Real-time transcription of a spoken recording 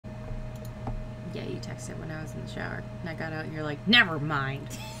Yeah, you texted when I was in the shower. And I got out and you're like, never mind.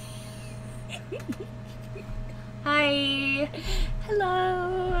 Hi.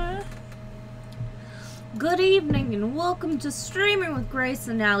 Hello. Good evening and welcome to Streaming with Grace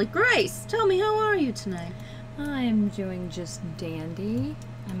and Allie. Grace, tell me, how are you tonight? I'm doing just dandy.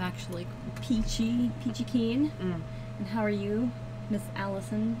 I'm actually peachy keen. And how are you, Miss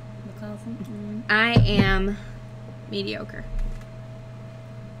Allison McCausland? I am mediocre.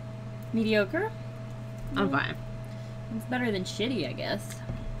 Mediocre? I'm fine. It's better than shitty, I guess.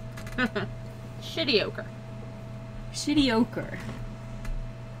 Shitty-oker. Shitty-oker.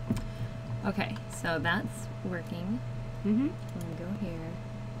 Okay, so that's working. Mm-hmm. I'm gonna go here.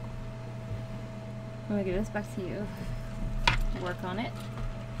 I'm gonna give this back to you. Work on it.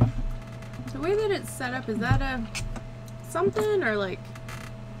 The way that it's set up, is that a something or like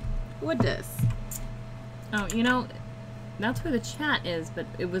what this? Oh, you know, that's where the chat is, but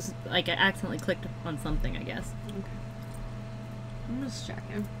it was like I accidentally clicked on something, I guess. Okay. I'm just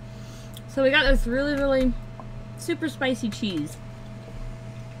checking. So we got this really, really super spicy cheese.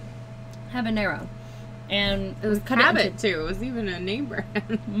 Habanero. And It was we cut Habit it too. It was even a name brand.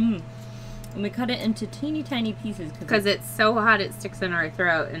 into, and we cut it into teeny tiny pieces Because it's so hot it sticks in our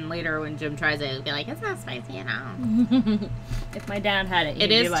throat, and later when Jim tries it, he'll be like, it's not spicy at all. if my dad had it, he'd It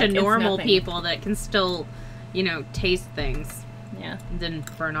be is like, to "It's normal nothing." people that can still, you know, taste things Yeah, and then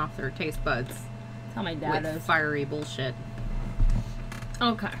burn off their taste buds that's how my dad with is. fiery bullshit.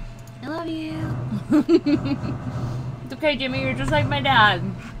 Okay. I love you. It's okay, Jimmy. You're just like my dad.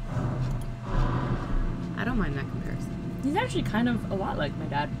 I don't mind that comparison. He's actually kind of a lot like my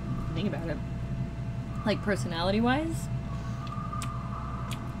dad. If you think about it. Like personality-wise.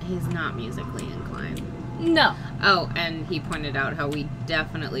 He's not musically inclined. No. Oh, and he pointed out how we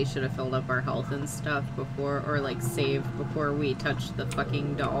definitely should have filled up our health and stuff before, or like saved before we touched the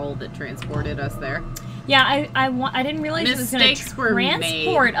fucking doll that transported us there. Yeah, I didn't realize it was going Mistakes to were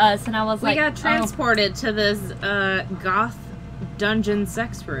transport us, and I was We like, got transported to this goth dungeon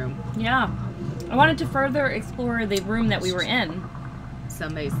sex room. oh, yeah. I wanted to further explore the room that we were in.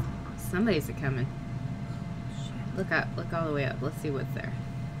 Somebody's a coming. Look up, look all the way up. Let's see what's there.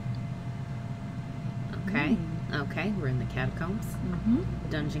 Okay, okay, we're in the catacombs. Mm-hmm.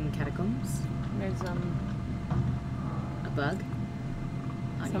 Dungeon catacombs. There's A bug.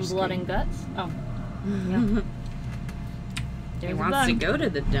 On some your blood screen. and guts. Oh, yeah. He There's a wants to bug. go to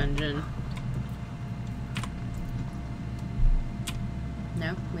the dungeon.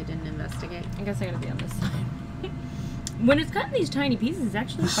 No, we didn't investigate. I guess I gotta be on this side. When it's cut in these tiny pieces, it's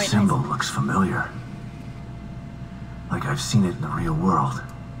actually The quite symbol nice. looks familiar. Like I've seen it in the real world.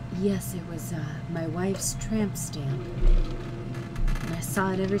 Yes, it was my wife's tramp stamp. And I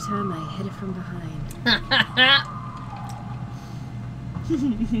saw it every time I hit it from behind.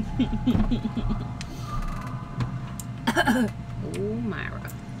 Oh, Myra.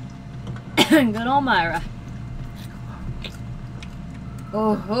 Good old Myra.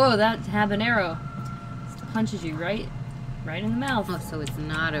 Oh, that habanero just punches you right in the mouth. Oh, so it's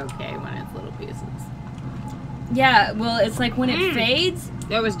not okay when it's little pieces. Yeah, well, it's like when it fades.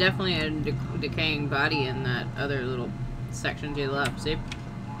 There was definitely a decaying body in that other little section to the left. See?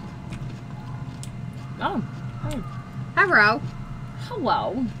 Oh, hey. Hello.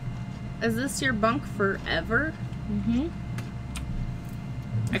 Hello. Is this your bunk forever? Mm-hmm.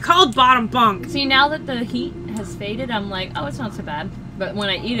 I called bottom bunk. See, now that the heat has faded, I'm like, oh, it's not so bad. But when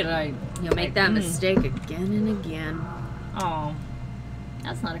I eat it, You'll make that mistake again and again. Oh,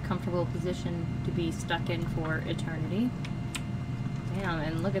 that's not a comfortable position to be stuck in for eternity. Damn,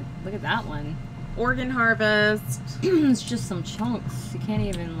 and look at that one. Organ harvest. It's just some chunks. You can't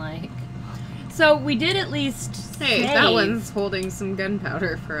even like. So we did at least. Hey, save. that one's holding some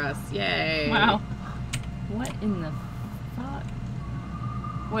gunpowder for us. Yay. Wow. What in the fuck?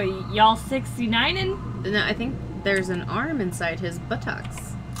 Wait, y'all 69ing? No, I think there's an arm inside his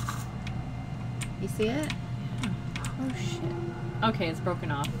buttocks. You see it? Oh shit. Okay, it's broken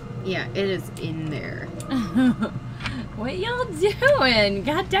off. Yeah, it is in there. What y'all doing?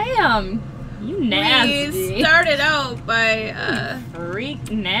 God damn. You nasty. We started out by, Freak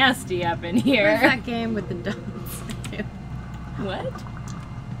nasty up in where's here. that game with the dots? What?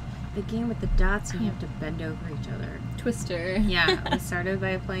 The game with the dots, and you have to bend over each other. Twister. Yeah, we started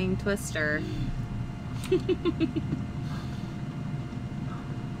by playing Twister. Started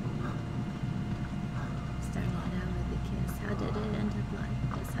out with a kiss. How did it end up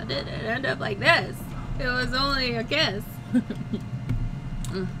like this? How did it end up like this? It was only a kiss.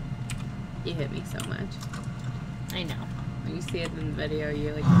 You hit me so much. I know. When you see it in the video,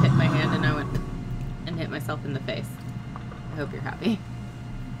 you like hit my hand and I went and hit myself in the face. I hope you're happy.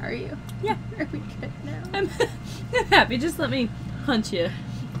 Are you? Yeah. Are we good now? I'm happy. Just let me hunch you.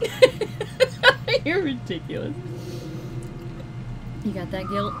 You're ridiculous. You got that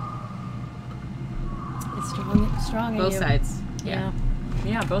guilt? It's strong in you. Both sides. Yeah.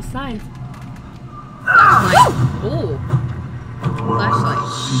 Yeah, both sides. Flashlight. Ooh. Flashlight.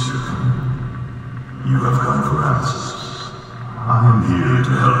 Caesar, you have come for answers. I am here to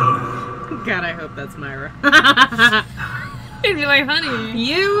help. God, I hope that's Myra. You'd be like, honey.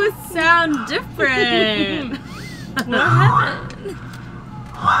 You sound different. What happened?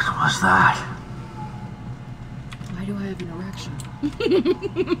 What was that? Why do I have an erection?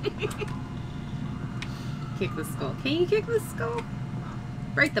 Kick the skull. Can you kick the skull?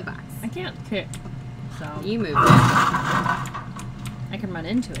 Break the box. I can't kick. So You moved it. I can run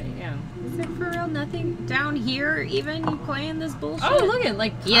into it, yeah. Is it for real nothing down here? Even you playing this bullshit? Oh, look at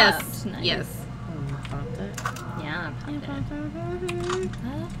like Yes. popped. Nice. Yes. Oh, you popped it. Yeah, I popped it.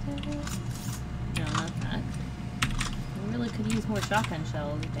 Popped it. No, not that. We really could use more shotgun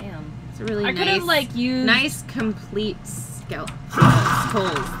shells. Damn. It's a really I nice, could have like used nice complete skulls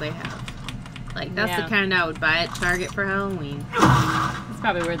they have. Like that's Yeah. the kind I would buy at Target for Halloween. That's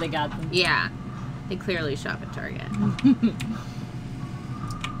probably where they got them. Yeah, they clearly shop at Target.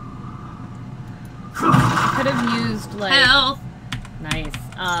 Could have used like Health. nice.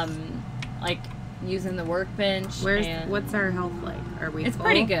 Like using the workbench. and What's our health like? Are we? It's full?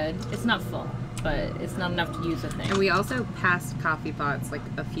 pretty good. It's not full, but it's not enough to use a thing. And we also passed coffee pots like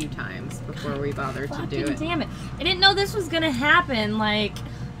a few times before we bothered to do Fucking it. damn it! I didn't know this was gonna happen. Like,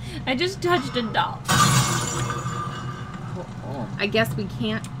 I just touched a doll. Oh. I guess we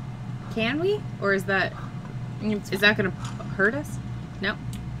can't. Can we? Or is that gonna hurt us? No.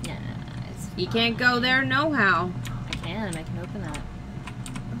 Yeah, it's You can't go there no how. I can open that.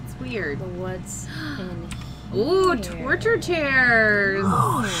 That's weird. But what's in Ooh, here? torture chairs.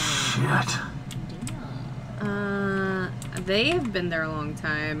 Oh, shit. Damn. They have been there a long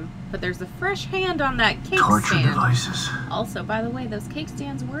time, but there's a fresh hand on that cake Torture stand. devices. Also, by the way, those cake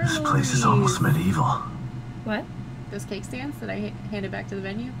stands were This place is Lori's. almost medieval. What? Those cake stands that I handed back to the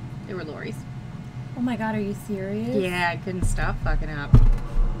venue, they were Lori's. Oh my god, are you serious? Yeah, I couldn't stop fucking up.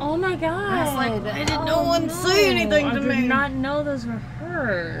 Oh my god. I was like, why did no Oh, one say anything to I me? did not know those were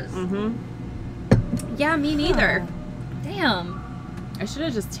hers. Mm-hmm. Yeah, me neither. Oh, damn. I should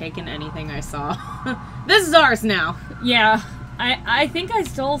have just taken anything I saw. This is ours now. Yeah. I think I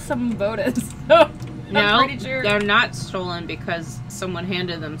stole some Bodas. So No, I'm pretty sure. they're not stolen because someone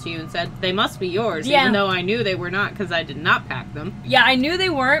handed them to you and said they must be yours, Yeah. even though I knew they were not because I did not pack them. Yeah, I knew they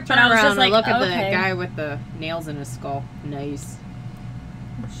weren't, but Turn I was around just like, and look at okay. the guy with the nails in his skull. Nice.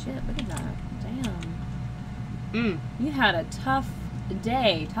 Oh shit, look at that. Damn. Mm. You had a tough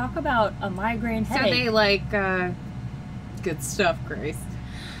day. Talk about a migraine So headache. they like good stuff, Grace.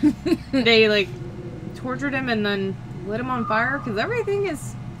 They like tortured him and then lit him on fire because everything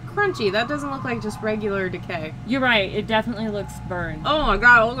is crunchy. That doesn't look like just regular decay. You're right, it definitely looks burned. Oh my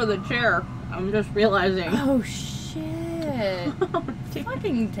god, look at the chair. I'm just realizing. Oh shit.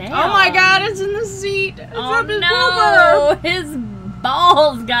 Fucking damn. Oh my god, it's in the seat. It's Oh up his no! His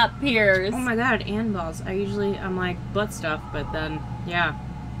balls got pierced. Oh my god, and balls. I'm like butt stuff, but then yeah.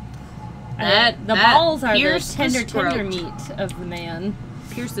 The that balls are the pierced the tender scrot. meat of the man.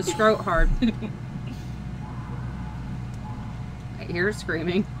 Pierce the scrot hard. I hear her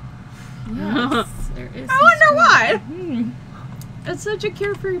screaming. Yes, there is. I wonder why. Hmm. It's such a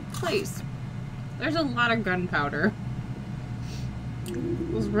carefree place. There's a lot of gunpowder.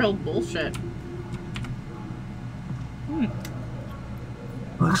 It was real bullshit.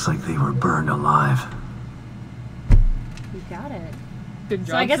 Looks like they were burned alive. You got it. Good job,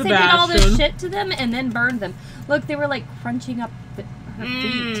 So I guess they did all this shit to them and then burned them. Look, they were like crunching up her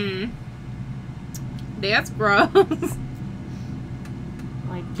feet. Mm. That's gross.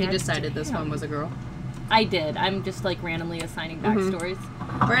 Like, You God decided this damn. one was a girl. I did. I'm just like randomly assigning backstories.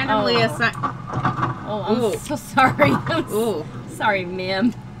 Randomly Oh. assigned. Oh, I'm Ooh. so sorry. I'm Ooh. sorry,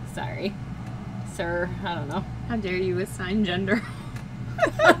 ma'am. Sorry. Sir, I don't know. How dare you assign gender?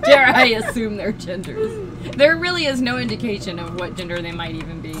 How dare I assume their genders? There really is no indication of what gender they might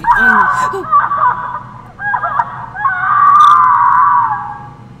even be.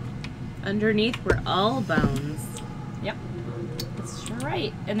 Underneath were all bones. Yep. That's sure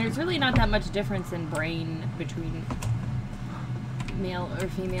right. And there's really not that much difference in brain between male or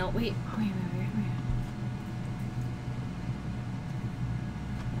female. Wait.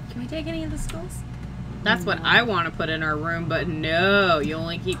 Can we take any of the skulls? That's what I want to put in our room, but no, you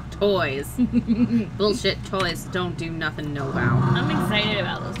only keep toys. Bullshit toys don't do nothing no wow. I'm excited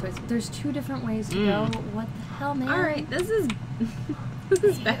about those toys. There's two different ways to go. What the hell, man? Alright, this is This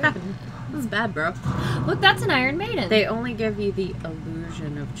is bad. This is bad, bro. Look, that's an Iron Maiden. They only give you the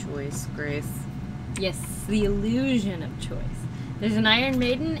illusion of choice, Grace. Yes, the illusion of choice. There's an Iron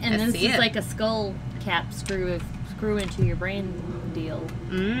Maiden, and I this see is it. like a skull cap screw into your brain deal.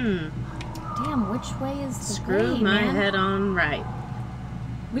 Damn, which way is the Screw way, my man? head on right.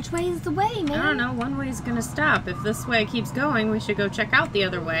 Which way is the way, man? I don't know. One way's gonna stop. If this way keeps going, we should go check out the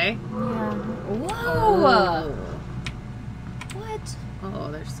other way. Yeah. Whoa! Oh. What?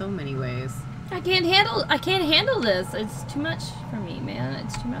 Oh, there's so many ways. I can't handle this. It's too much for me, man.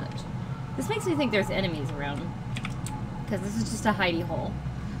 It's too much. This makes me think there's enemies around. Because this is just a hidey hole.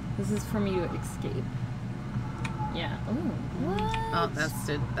 This is for me to escape. Yeah. Ooh. What? Oh, that's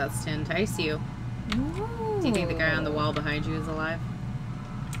to entice you. Ooh. Do you think the guy on the wall behind you is alive?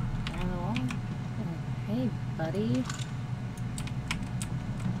 Guy on the wall? Oh, hey, buddy.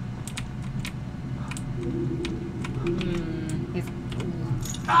 He's...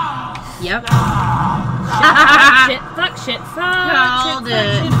 Yep. Fuck shit. Called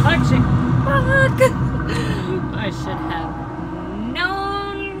it. Fuck shit. I should have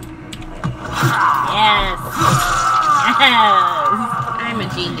known. Yes. I'm a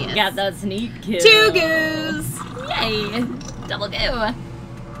genius. Got that sneak kill. 2 goos. Yay. Double goo. I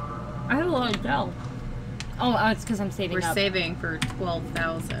have a lot of gel. Oh, it's because I'm saving We're up. saving for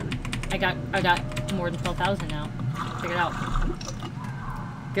 12,000. I got more than 12,000 now. Check it out.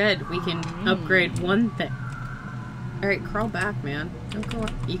 Good. We can upgrade one thing. All right, crawl back, man. Don't go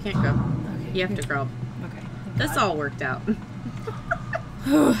up. You can't go. Okay. You have to crawl. Okay. This all worked out.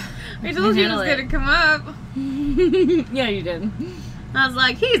 I told you it was gonna come up. Yeah, you did. I was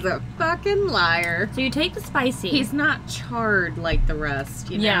like, he's a fucking liar. So you take the spicy. He's not charred like the rest,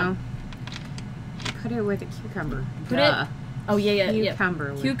 you Yeah. know? Put it with a cucumber. Put Duh. it. Oh yeah.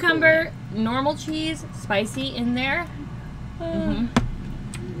 Cucumber. with Cucumber, normal cheese, spicy in there.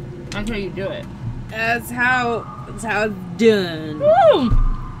 That's how you do it. That's how it's done. Woo!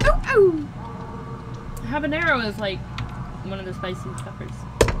 Oh. Habanero is like one of the spicy peppers.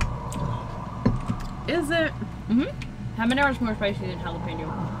 Is it? Habanero is more spicy than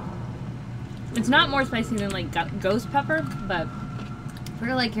jalapeno. It's not more spicy than like ghost pepper, but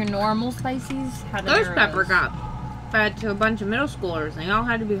for like your normal spices, habanero. Ghost pepper got fed to a bunch of middle schoolers and they all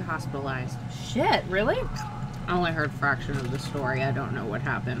had to be hospitalized. Shit, really? I only heard a fraction of the story. I don't know what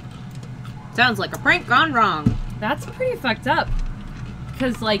happened. Sounds like a prank gone wrong. That's pretty fucked up.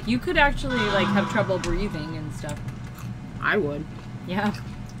 Cause like you could actually like have trouble breathing and stuff. I would. Yeah.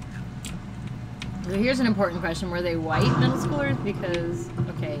 So here's an important question: were they white middle schoolers? Because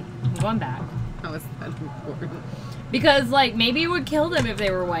okay, I'm going back. That was that important. Because like maybe it would kill them if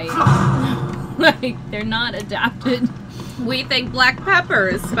they were white. Like they're not adapted. We think black pepper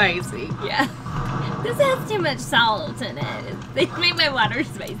is spicy. Yeah. This has too much salt in it. They made my water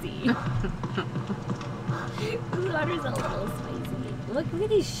spicy. This water's a little spicy. Look at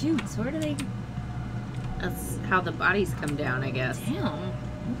these shoots. Where do they? That's how the bodies come down, I guess. Damn.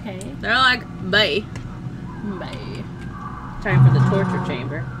 Okay. They're like, bye. Bye. Time for the torture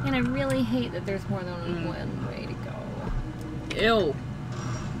chamber. And I really hate that there's more than one way to go. Ew.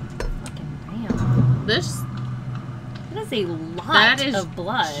 Fucking damn. This, That is a lot that is of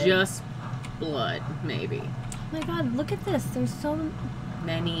blood. just blood, maybe. Oh my god, look at this. There's so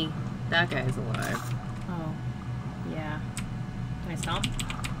Many. That guy's alive. Oh. Yeah. Can I stop?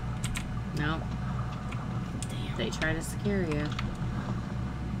 No. Damn. They try to scare you.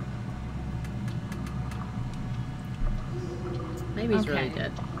 Maybe he's really Okay.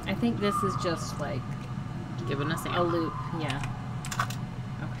 dead. I think this is just like Giving us a ammo. loop. Yeah.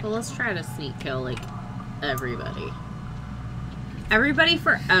 Well, let's try to sneak kill, like, everybody. Everybody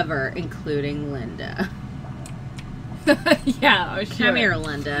forever, including Linda. Yeah, oh, sure. Come here,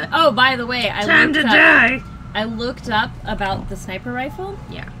 Linda. Oh, by the way, Time to die! I looked up about the sniper rifle,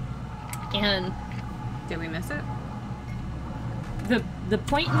 Yeah. and Did we miss it? the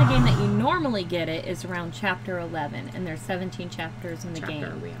point in the game that you normally get it is around chapter 11, and there's 17 chapters in the Chapter game.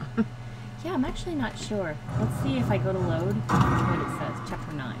 are we on? Yeah, I'm actually not sure. Let's see if I go to load what it says.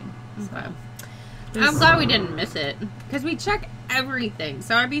 Chapter 9. Okay. So, I'm glad we didn't miss it. Because we check everything,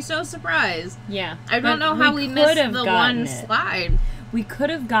 so I'd be so surprised. yeah. I don't But know how we missed could have the gotten one it. slide. We could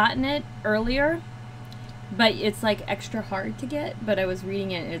have gotten it earlier, but it's like extra hard to get. But I was reading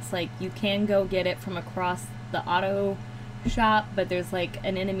it, and it's like you can go get it from across the auto shop, but there's like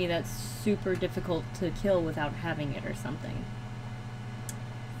an enemy that's super difficult to kill without having it or something.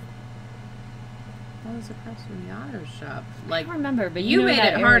 That was across from the auto shop. I Like, don't remember, but you know made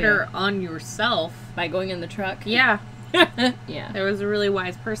that it area harder on yourself. by going in the truck. Yeah. Yeah. There was a really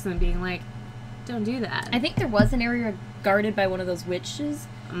wise person being like, don't do that. I think there was an area guarded by one of those witches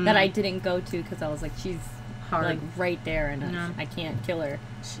that I didn't go to because I was like, she's Hard. like right there and No. I can't kill her.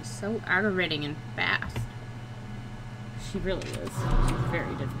 She's so aggravating and fast. She really is. She's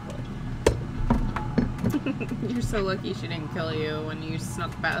very difficult. You're so lucky she didn't kill you when you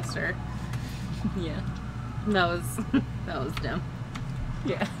snuck past her. Yeah. That was dumb.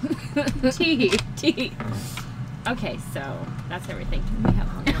 Yeah. Tea. Tea. Okay, so that's everything. We have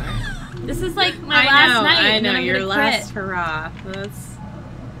one more. This is like my last night. I and know, then I'm your gonna last quit. hurrah.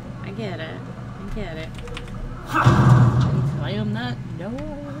 I get it. I get it. Slam that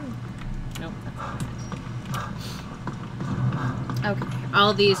door. Nope. Okay.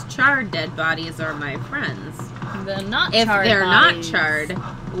 All these charred dead bodies are my friends. The not If charred they're bodies. not charred,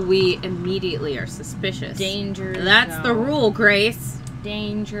 we immediately are suspicious. Danger That's zone. the rule, Grace.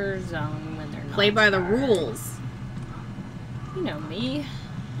 Danger zone when they're not Play by the charred. rules. You know me.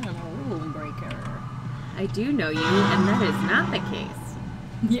 I'm a rule breaker. I do know you, and that is not the case.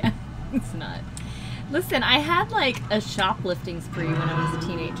 Yeah, it's not. Listen, I had like a shoplifting spree when I was a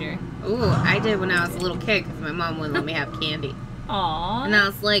teenager. Ooh, I did when I was a little kid because my mom wouldn't let me have candy. Aww. And I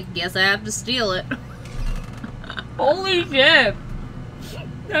was like, guess I have to steal it. Holy shit.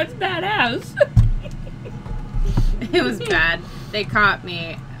 That's badass. It was bad. They caught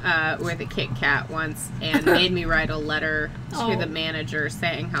me with a Kit Kat once and made me write a letter to Oh. the manager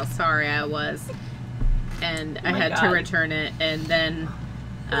saying how sorry I was. And I my had to God. return it. And then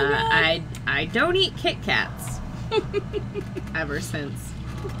Oh my God. I don't eat Kit Kats ever since.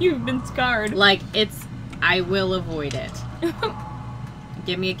 You've been scarred. Like, I will avoid it.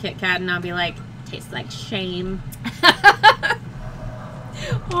 Give me a Kit Kat and I'll be like, tastes like shame.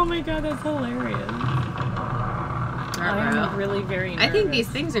 Oh my god, that's hilarious. I'm really very nervous. I think these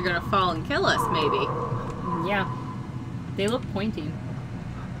things are gonna fall and kill us, maybe. Yeah. They look pointy.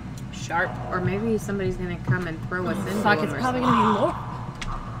 Sharp. Or maybe somebody's gonna come and throw us into Fuck, them it's or probably something. gonna be Laura.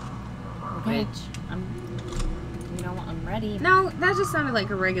 Okay. Bitch. You know what? I'm ready. No, that just sounded like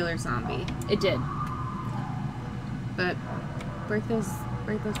a regular zombie. It did. But break those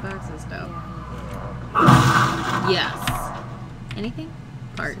boxes, though. Yeah. Yes. Anything?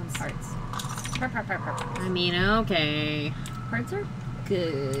 Parts. Some parts. Parts. I mean, okay. Parts are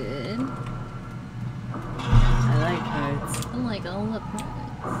good. I like parts. I like all the parts.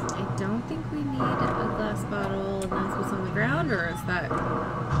 I don't think we need a glass bottle, and that's what's on the ground, or is that?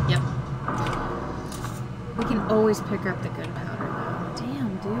 Yep. We can always pick up the gunpowder, though.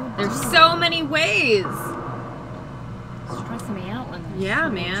 Damn, dude. There's so many ways. Stressing me out when there's Yeah,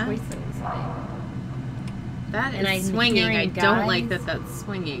 so many man. choices. That And is I'm swinging. I hearing don't like guys. that that's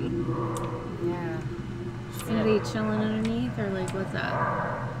swinging. Yeah. Somebody chilling underneath, or like, what's that?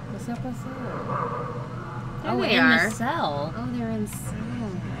 What's up? There Oh, they in are. the cell. Oh, they're inside.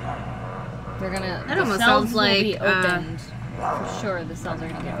 They're gonna. That the almost cells sounds will be like, opened. For sure, the cells are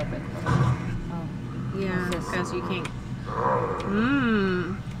gonna get opened. Oh, Yeah, What's this? because you can't.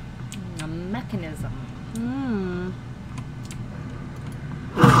 Mmm. a mechanism. Mmm.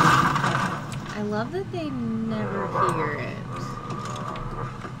 I love that they never hear it.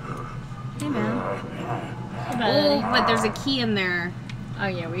 Hey, man. Oh, but there's a key in there. Oh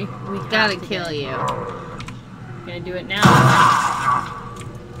yeah, we Gotta have to kill get it. you. Gonna do it now.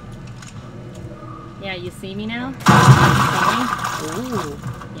 Yeah, you see me now? Ooh.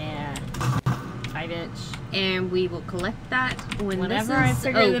 Yeah. Hi, bitch. And we will collect that when Whenever this I is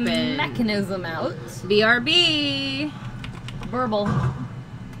figure open. the mechanism out. BRB. Burble.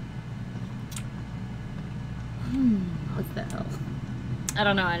 What the hell? I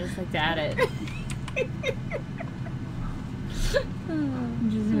don't know, I just like to add it.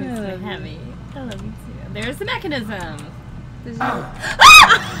 Just makes me happy. I love you too. There's the mechanism. There's No,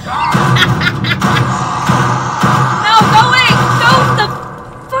 go away! Go the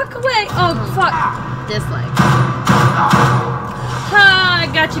fuck away! Oh, fuck. dislike. Ha, I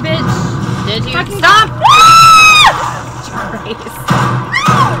got you, bitch. Did you Fucking stop? Grace.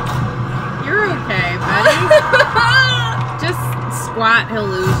 You're okay, buddy. Just squat, he'll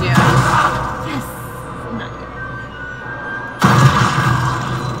lose you. Yes. Not yet.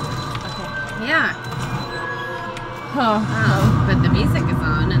 Okay. Yeah. Oh. Oh, but the music is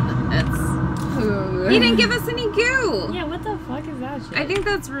on, and that's. He didn't give us any goo. Yeah, what the fuck is that shit? I think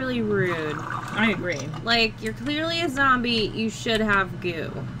that's really rude. I agree. Like, you're clearly a zombie. You should have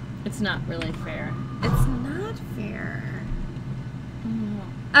goo. It's not really fair. It's not fair. Mm.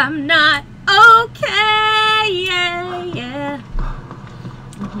 I'm not okay. Yeah, yeah.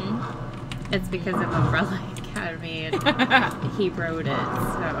 Mm-hmm. It's because of Umbrella Academy, and he wrote it.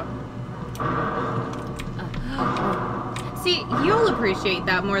 So. See, you'll appreciate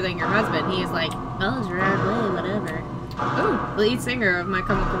that more than your husband. He's like, oh, it's right way, whatever. Oh, The lead singer of My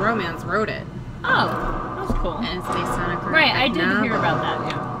Chemical Romance wrote it. oh, that's cool. And it's based on a graphic Right, I did novel. hear about that,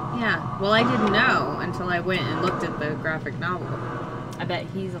 yeah. Yeah, well, I didn't know until I went and looked at the graphic novel. I bet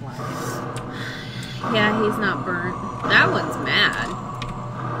he's alive. Yeah, he's not burnt. That one's mad.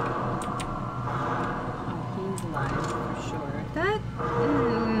 Oh, he's alive for sure. That.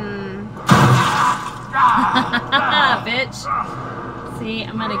 Bitch. See,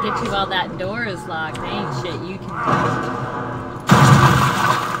 I'm gonna get you while that door is locked. Ain't shit you can do.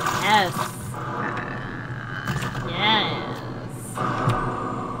 Yes. Yes.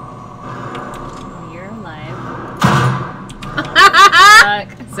 You're alive. Fuck.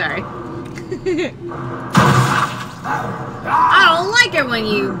 Sorry. I don't like it when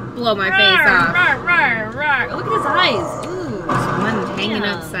you blow my face off. Rawr, rawr, rawr. Look at his eyes. Ooh. There's one hanging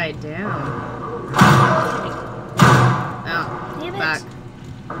Damn. upside down. Oh, Damn it. back.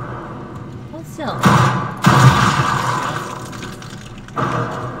 Hold still.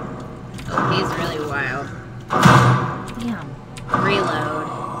 Oh, he's really wild. Damn. Reload.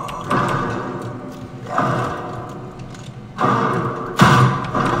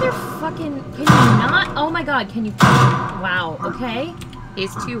 Fucking, can you not? Oh my god, can you? Wow, okay.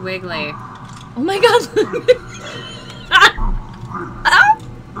 He's too wiggly. Oh my god.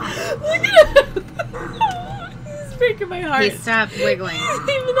 Look at him. He's breaking my heart. He stopped wiggling.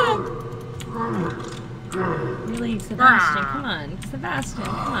 Even up. Really, Sebastian, come on. Sebastian,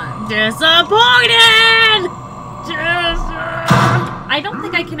 come on. Disappointed! I don't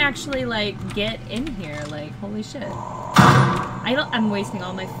think I can actually, like, get in here. Like, holy shit. I'm wasting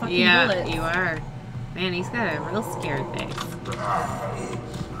all my fucking bullets. Yeah, you are. Man, he's got a real scared face.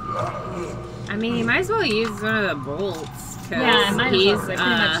 I mean, you might as well use one of the bolts. Yeah, I might as well, 'cause I he's, pretty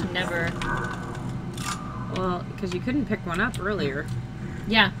much never... Well, because you couldn't pick one up earlier.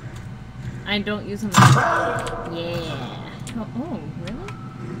 Yeah. I don't use them. Yeah. Oh, really?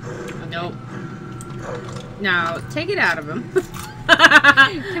 Nope. No, take it out of him.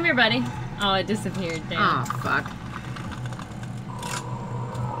 Come here, buddy. Oh, it disappeared. Damn. Oh, fuck.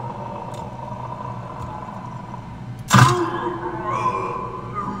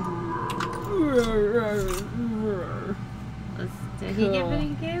 Did he get any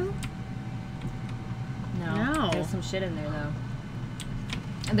goo? No. There's some shit in there, though.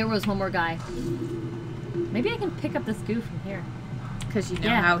 And there was one more guy. Maybe I can pick up this goo from here. Because you know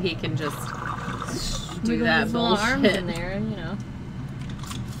Yeah. how he can just do Wiggle that his little arms in bullshit. there, you know.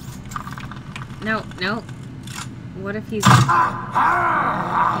 No, no. What if he's...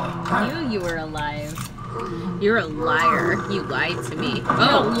 I knew you were alive. You're a liar. You lied to me.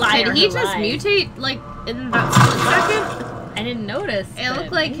 Oh, liar did he who just lied. mutate, like, in that split second? I didn't notice. It but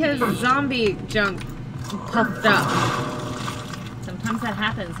looked like his maybe. zombie junk puffed up. Sometimes that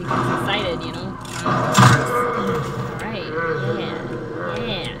happens. He gets excited, you know. Alright.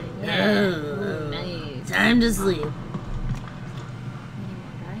 Yeah. Yeah. Ooh, nice. Time to sleep. Any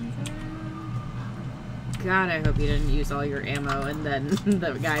more guys around? God, I hope you didn't use all your ammo and then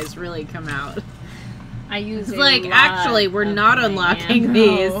the guys really come out. I use It's a like, lot actually, we're of not my unlocking ammo.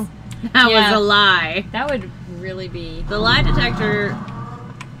 these. That Yeah. was a lie. That would really be. The lie detector...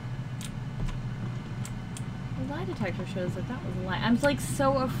 The lie detector shows that was a lie. I'm like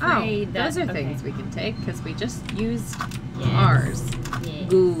so Oh, afraid that. those are okay. things we can take because we just used Yes. ours. Yeah.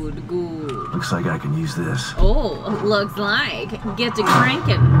 Good, good. Looks like I can use this. Oh, looks like. Get to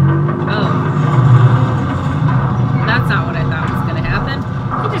cranking. Oh. That's not what I thought was going to happen.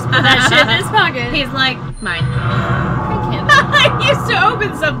 He just put that shit in his pocket. He's like, mine. Crank handle. I used to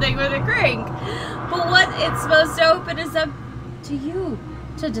open something with a crank. But what it's supposed to open is up to you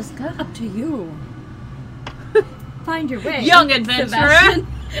to discuss. Up to you. Find your way. Young adventurer. Sebastian.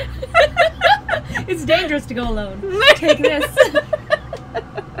 It's dangerous to go alone. Take this.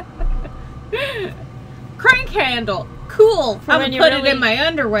 Crank handle. Cool. For I'm when gonna you put it really- in my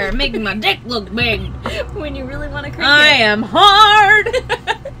underwear, making my dick look big. When you really want to crank I it. am hard.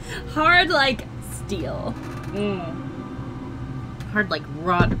 Hard like steel. Hard like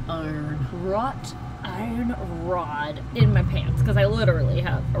wrought iron. Wrought iron rod in my pants because I literally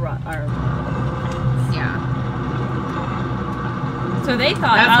have a wrought iron rod. Yeah. So they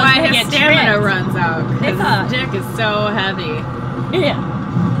thought That's I was why gonna his get stamina tricked. runs out. They Because thought- his dick is so heavy. Yeah.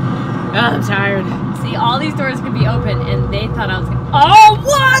 Oh, I'm tired. See, all these doors could be open, and they thought I was gonna. Oh,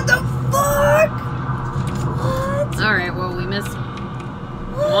 what the fuck? What? Alright, well, we missed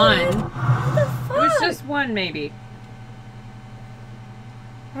What? one. What the fuck? It was just one, maybe.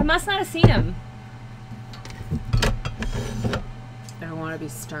 I must not have seen him. I don't want to be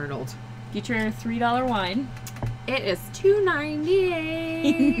startled. Get your $3 wine. It is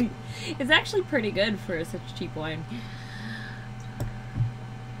 $2.98. It's actually pretty good for such cheap wine.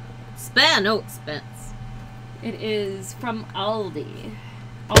 Spare no expense. It is from Aldi.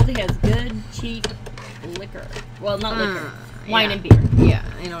 Aldi has good, cheap liquor. Well, not liquor. Wine yeah. and beer. Yeah,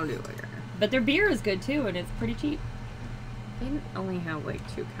 they don't do liquor. But their beer is good too, and it's pretty cheap. They only have like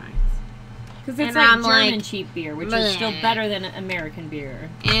 2 kinds. Because it's And like I'm German like, cheap beer, which is still bleh. better than American beer.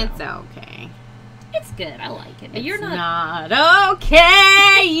 It's so. okay. It's good. I like it. But It's you're not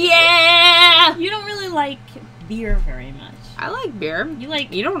okay. Yeah. You don't really like beer very much. I like beer. You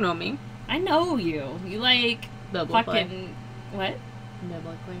like. You don't know me. I know you. You like Biblically. fucking what?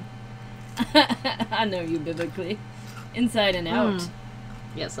 Biblically. I know you biblically, inside and out.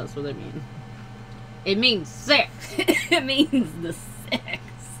 Yes, that's what I mean. It means sex. It means the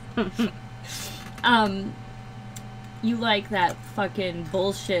sex. You like that fucking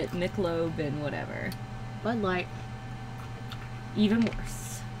bullshit Michelob and whatever. Bud Light. Even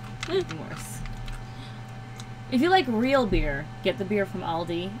worse. Even worse. If you like real beer, get the beer from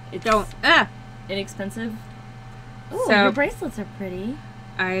Aldi. It's Don't. inexpensive. Ooh, So- your bracelets are pretty.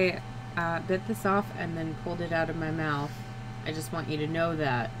 I bit this off and then pulled it out of my mouth. I just want you to know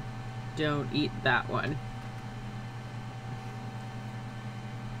that. Don't eat that one.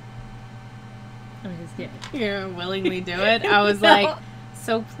 I'm just kidding. You're gonna willingly do it? I was No. like,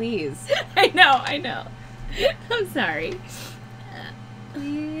 so please. I know. I'm sorry.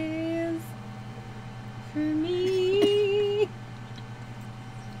 Please. For me.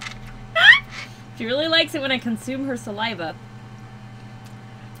 She really likes it when I consume her saliva.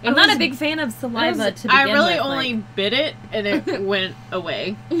 I'm not a big fan of saliva to begin I really with, only like- bit it and it went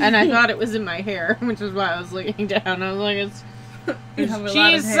away. And I thought it was in my hair, which is why I was looking down. I was like, You there's have a lot of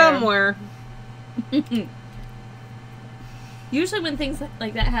cheese hair. somewhere. Usually when things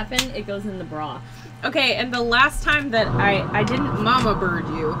like that happen, it goes in the bra. Okay, and the last time that I didn't mama bird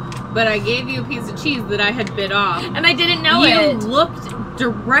you, but I gave you a piece of cheese that I had bit off. And I didn't know You it. looked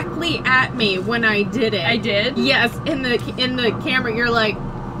directly at me when I did it. I did? Yes, in the camera, you're like,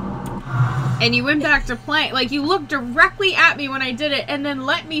 and you went back to playing. Like, you looked directly at me when I did it, and then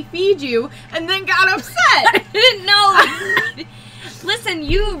let me feed you, and then got upset. I didn't know. Listen,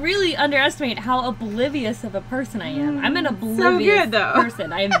 you really underestimate how oblivious of a person I am. I'm an oblivious good, though.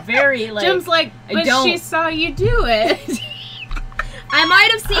 person. I am very, like... Jim's like, I but don't- she saw you do it. I might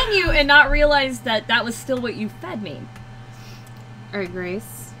have seen you and not realized that that was still what you fed me. Alright,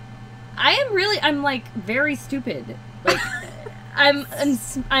 Grace. I'm like very stupid. Like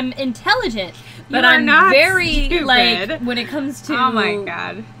I'm intelligent, but You are I'm not very stupid. like when it comes to Oh my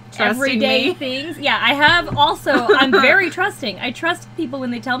god. Trusting everyday me. things. Yeah, I have also. I'm very trusting. I trust people when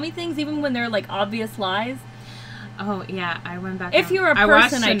they tell me things, even when they're like obvious lies. Oh yeah, I went back. If and- you're a I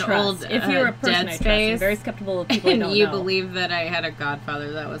watched person I an trust, old, if you're a person Dead I trust, Space, I'm very skeptical of people I and don't you know. believe that I had a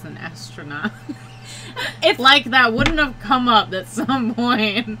godfather that was an astronaut. If Like that wouldn't have come up at some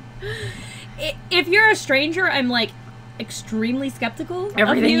point. if you're a stranger, I'm like extremely skeptical. of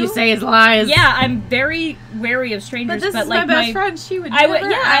Everything you you say is lies. Yeah, I'm very wary of strangers. But this is like my best friend. She would I never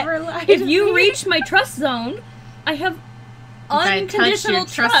would, yeah. ever lie If to you me. reach my trust zone, I have I touch unconditional your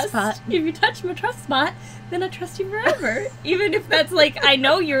trust spot. If you touch my trust spot, then I trust you forever. Even if that's like I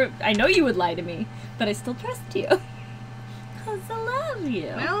know you would lie to me, but I still trust you. 'Cause I love you.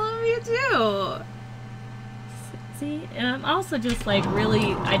 I love you too. See, and I'm also just like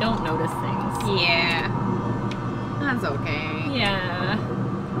really I don't notice things. Yeah. That's okay. Yeah.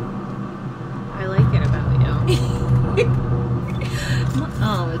 I like it about you.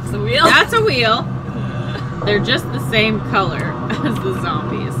 Oh, it's a wheel. That's a wheel. They're just the same color as the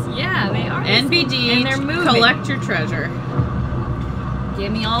zombies. Yeah, they are. NBD, And they're moving. collect your treasure.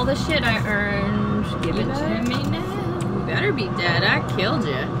 Give me all the shit I earned. Give it to me now. You better be dead. I killed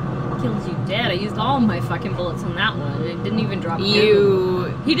you. Killed you dead. I used all my fucking bullets on that one. It didn't even drop You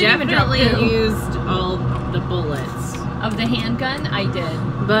He didn't even drop definitely poo. used all the bullets. Of the handgun, I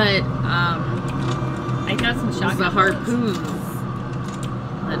did. But, I got some it was shotgun the bullets. harpoons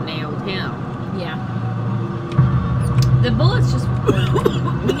that nailed him. Yeah. The bullets just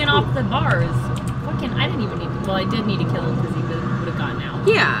were winging off the bars. Fucking, I didn't even need to. Well, I did need to kill him because he would have gotten out.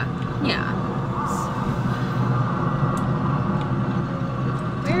 Yeah, yeah.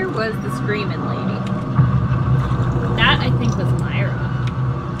 Where was the screaming lady? That, I think, was Myra.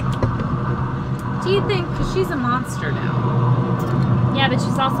 Do you think? Because she's a monster now. Yeah, but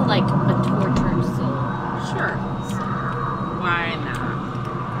she's also, like, a tortured soul. Sure. Why not?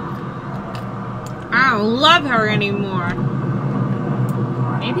 I don't love her anymore.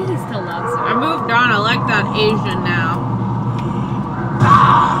 Maybe he still loves I her. moved on. I like that Asian now.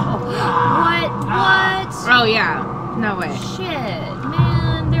 What? Oh, yeah. No way. Shit,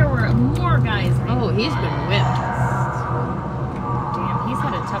 man, there were more guys. I Oh, he's been whipped. Damn, he's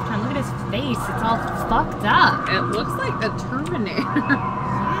had a tough time. Look at his face. It's all fucked up. It looks like the Terminator.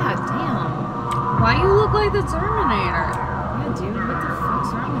 Yeah, damn. Why you look like the Terminator? Yeah, dude. What the fuck's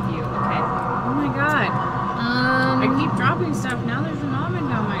wrong with you? Okay. Oh my god. I keep dropping stuff. Now there's an almond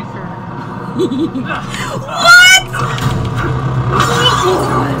down my shirt. What?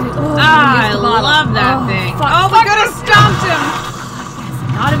 I love that thing. Fuck, oh, we could have stomped him.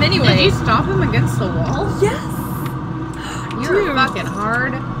 Got him anyway. Did you stop him against the wall? Yes. You're Dude. fucking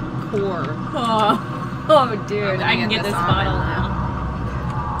hardcore. Oh, dude. I'm gonna I can get get this this almond bottle now.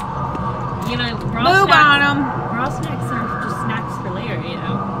 You know, Move on him. raw snacks are just snacks for later, you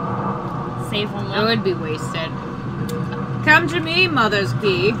know? Save them It up. would be wasted. Come to me, mother's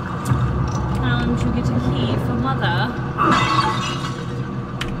key. Time to get a key for mother.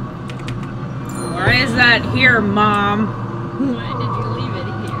 Why is that here, Mom? Why did you leave it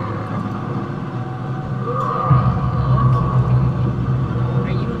here?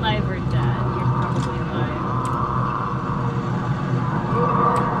 Okay. Are you alive or dead? You're probably alive.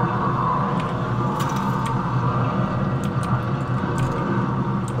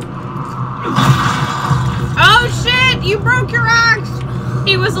 Oh shit! You broke your axe!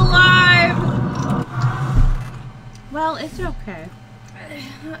 He was alive! Well, it's okay.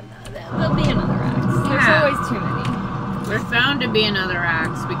 There'll be another axe. There's Yeah. always too many. There's bound to be another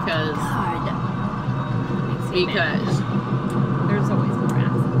axe because There's always more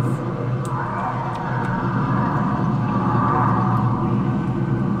axes.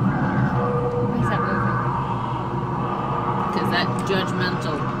 Why is that moving? that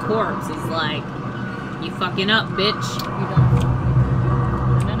judgmental corpse is like, you fucking up, bitch. You don't.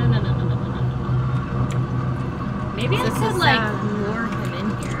 No. Maybe I could like lure him in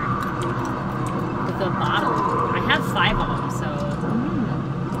here with a bottle. I have 5 of them, so.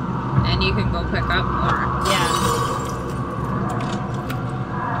 And you can go pick up more. Yeah.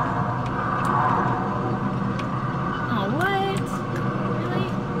 Oh, what? Really?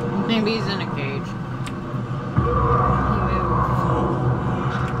 Maybe he's in a cage. He moved.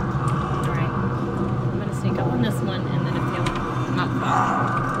 Alright. I'm gonna sneak up on this one, and then if the other one. Not far.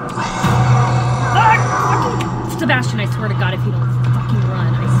 Sebastian, I swear to God, if you don't fucking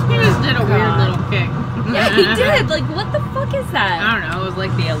run, I He swear. just did a to weird God. little kick. Yeah, he did. Like, what the fuck is I that? don't know, it was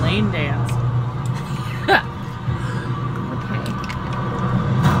like the Elaine dance. Okay.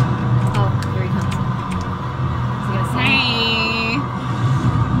 Oh, here he comes. Is he gonna say? Hey!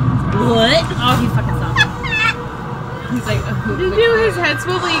 What? Oh, he fucking saw me. He's like, did you do his head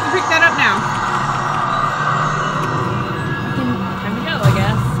swivel? You can pick that up now. Fucking time to go, I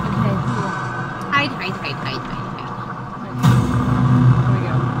guess. Okay. Hide. Here we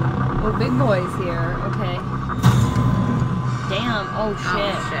go. Oh, big boys here. Okay. Damn. Oh, shit.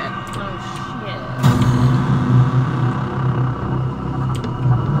 Oh, shit. Oh, shit.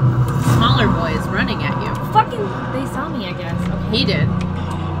 Smaller boy is running at you. Fucking, they saw me, I guess. Okay. He did.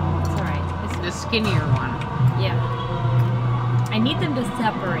 It's alright. It's The skinnier one. Yeah. I need them to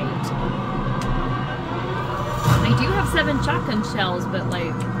separate. I do have 7 shotgun shells, but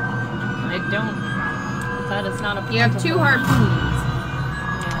like, I don't. That is not a. You have 2 harpoons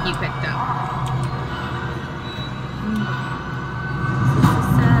Yeah. you picked up.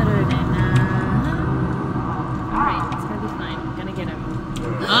 Saturday night. Alright, it's gonna be fine. I'm gonna get him.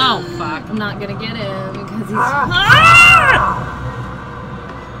 Oh, fuck. I'm not gonna get him because he's.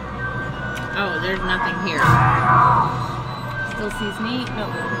 Oh, there's nothing here. Still sees me? No,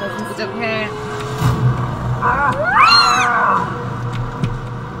 doesn't It's see me. okay.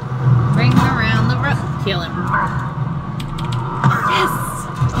 Bring him around the road. Kill him. Yes!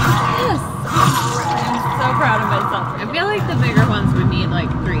 Yes! I'm so proud of myself. I feel like the bigger ones would need like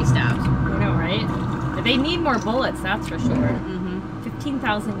 3 stabs. You know, right? But they need more bullets, that's for sure. Mm-hmm.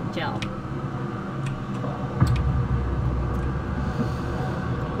 15,000 gel.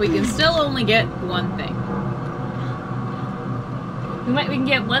 We can still only get one thing. We can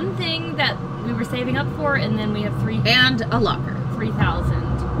get one thing that we were saving up for, and then we have And a locker.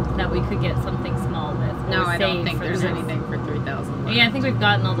 3,000 that we could get something small with. or No, I don't save think for there's the next- anything for 3,000. Yeah, I think we've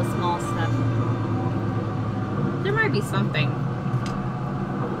gotten all the small stuff. There might be something.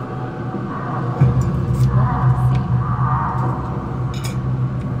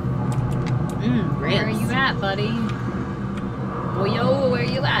 Where are you at, buddy? Boyo, where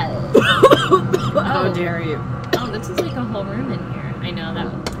you at? How dare you? Oh, this is like a whole room in here. I know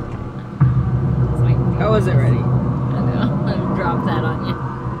that. How was it ready? I know. I'll drop that on you.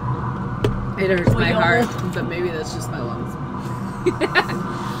 It hurts my Oil. heart, but maybe that's just my lungs.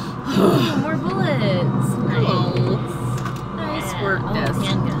 Oh, more bullets. Hello. Nice. Nice work, Oh, Des.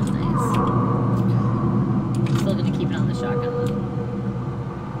 handgun. Nice. Still gonna keep it on the shotgun though.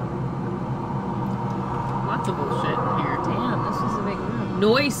 lots of bullshit in here. Damn, this was a big room.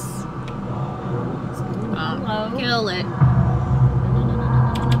 Noise. Hello. Kill it. No.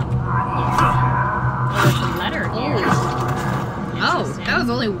 Oh, there's a letter here. Oh, Interesting. that was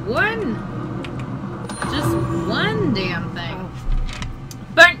only one. Just one damn thing. Oh.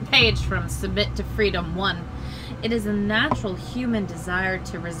 Burnt page from Submit to Freedom 1. It is a natural human desire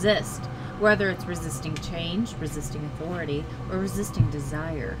to resist, whether it's resisting change, resisting authority, or resisting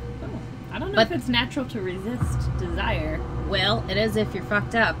desire. Oh, I don't know But- if it's natural to resist desire. Well, it is if you're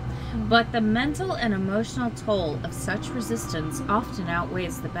fucked up. But the mental and emotional toll of such resistance often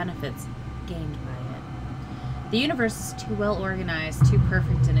outweighs the benefits gained by it. The universe is too well organized, too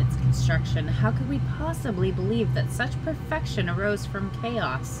perfect in its construction. How could we possibly believe that such perfection arose from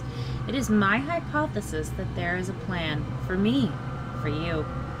chaos? It is my hypothesis that there is a plan for me, for you,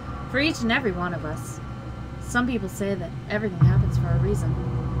 for each and every one of us. Some people say that everything happens for a reason.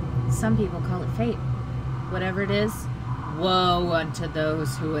 Some people call it fate. Whatever it is, woe unto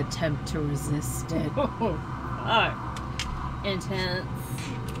those who attempt to resist it. Oh, fuck. Intense.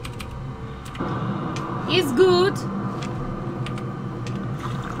 He's good.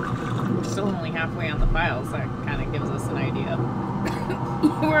 We're still only halfway on the files. That kind of gives us an idea.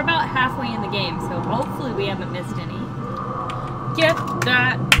 We're about halfway in the game, so hopefully we haven't missed any. Get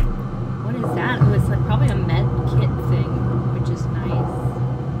that. What is that? Oh, it's like probably a med kit thing, which is nice.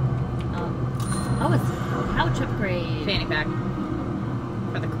 Oh, it's a pouch upgrade. Fanny pack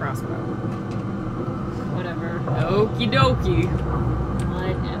for the crossbow. Whatever. Okie dokie.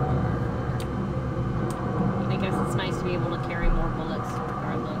 Whatever. I guess it's nice to be able to carry more bullets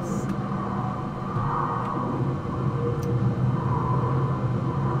regardless.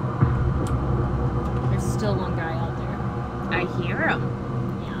 There's still one guy out there. I hear him.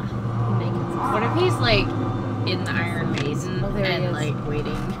 Yeah. He's making some What if he's like in the Iron Maiden Oh, there he and is. like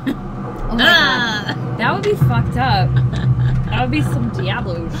waiting? Oh my god. That would be fucked up. That would be some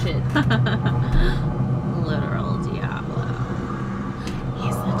Diablo shit. Literal Diablo.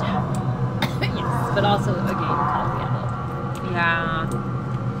 He's the devil. Yes, but also a game called Diablo. Yeah.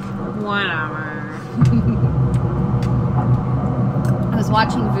 Whatever. I was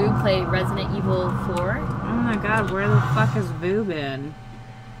watching Vu play Resident Evil 4. Oh my god, where the fuck has Vu been?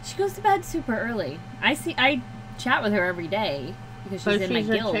 She goes to bed super early. I chat with her every day because she's in my a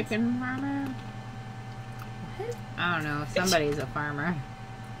guild. chicken farmer? What? I don't know. Somebody's a farmer.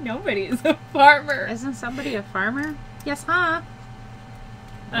 Nobody is a farmer. Isn't somebody a farmer? Yes, huh?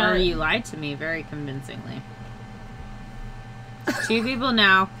 Or you lied to me very convincingly. 2 people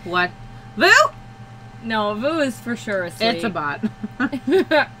now. What? Vu? No, Vu is for sure asleep. It's a bot.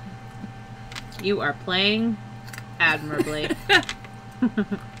 You are playing admirably.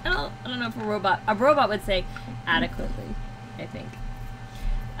 I don't know if a robot would say adequately, I think.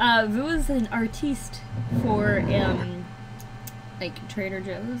 Vu is an artiste for like Trader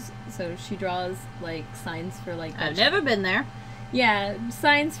Joe's, so she draws like signs for like I've never been there. yeah,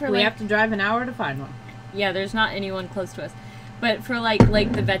 signs for We like have to drive an hour to find one. yeah, there's not anyone close to us. But for like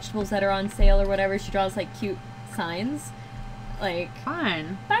the vegetables that are on sale or whatever, she draws like cute signs. Like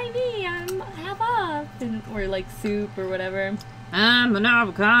Fine. buy me, I'm half off, and or like soup or whatever. I'm an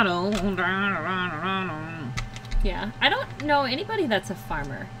avocado. Yeah, I don't know anybody that's a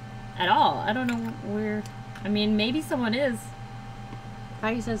farmer at all. I don't know where. I mean, maybe someone is. I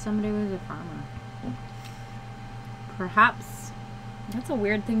thought you said somebody was a farmer. Perhaps. That's a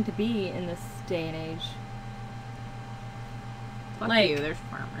weird thing to be in this day and age. Fuck Like- you, there's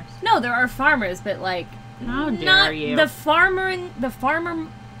farmers. No, there are farmers, but like How dare not you. the farmer Were you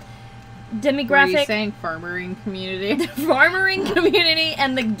demographic. saying farmering community? The farmering community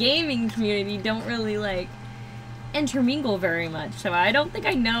and the gaming community don't really like intermingle very much. So I don't think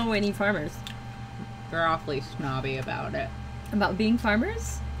I know any farmers. They're awfully snobby about it. About being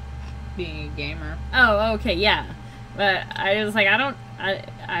farmers? Being a gamer. Oh, okay, yeah. But I was like,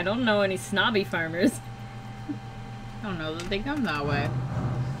 I don't know any snobby farmers. I don't know that they come that way.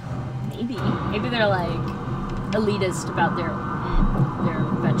 Maybe they're like elitist about their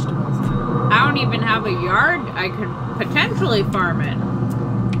vegetables. I don't even have a yard. I could potentially farm it.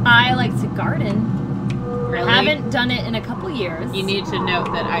 I like to garden. Really? I haven't done it in a couple years. You need to note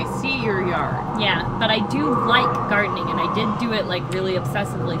that I see your yard. Yeah, but I do like gardening, and I did do it like really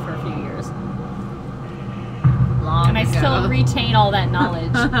obsessively for a few years. Long And I ago. still retain all that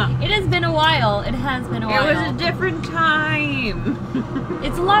knowledge. It has been a while. It has been a while. It was a different time.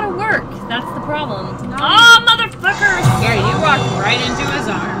 It's a lot of work. That's the problem. No. Oh, motherfuckers! Yeah, you walked right into his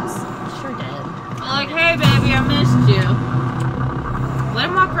arms. Sure did. Like, hey, baby, I missed you. Let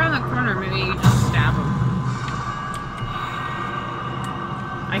him walk around the corner. Maybe you can just stab him.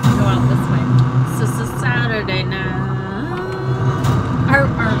 I can go out this way. This is Saturday night. Our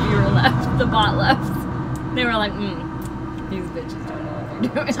viewer left. The bot left. They were like, these bitches don't know what they're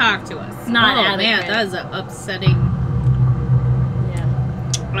doing. Talk to us. Not oh man, adequate. that is upsetting. Yeah.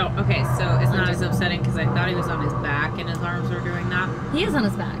 Oh, okay, so it's not as upsetting because I thought he was on his back and his arms were doing that. He is on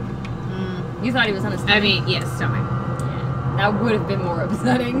his back. Mm. You thought he was on his stomach? I mean, yes, stomach. Yeah. That would have been more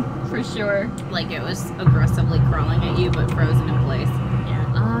upsetting, for sure. Like it was aggressively crawling at you but frozen in place. Yeah.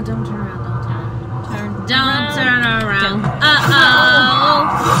 Oh, don't turn around, don't turn. Turn Turn around. Don't. Uh-oh.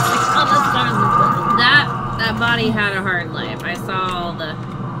 That. That body had a hard life. I saw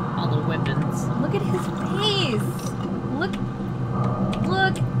all the whippings. Look at his face.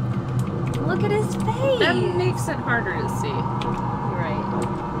 Look at his face. That makes it harder to see. Right.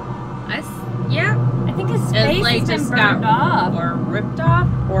 Yeah. I think his It's face like has been just burned off. or ripped off,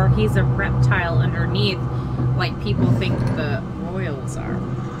 or he's a reptile underneath, like people think the royals are.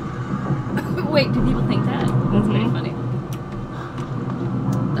 Wait, do people think that? That's pretty funny.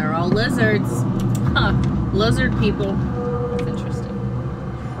 They're all lizards. Huh. Lizard people. That's interesting.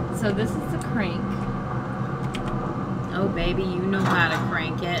 So this is the crank. Oh, baby, you know how to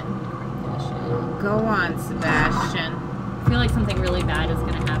crank it. Go on, Sebastian. I feel like something really bad is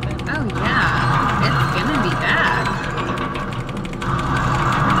gonna happen. Oh, yeah. It's gonna be bad.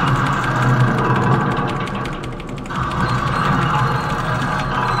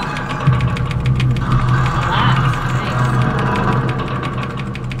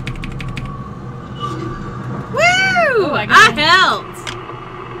 Woo! I I helped!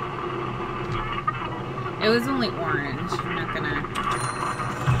 It was only orange. I'm not gonna...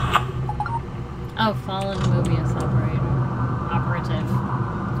 Oh, fallen Mobius operative.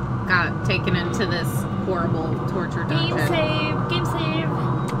 Got taken into this horrible torture Game dungeon. save! Game save!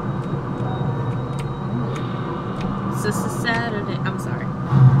 This is Saturday. I'm sorry.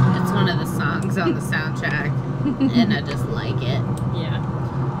 It's one of the songs on the soundtrack, and I just like it. Yeah.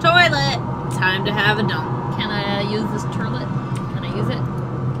 Toilet! Time to have a dump. Can I use this turlet? Can I use it?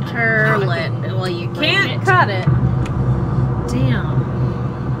 Can I Turlet. Well, you break can't it? cut it. Damn.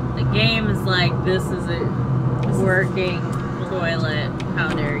 The game is like, this is a working toilet. How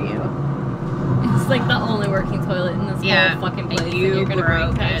dare you? It's like the only working toilet in this Yeah, whole fucking and place. you And you're gonna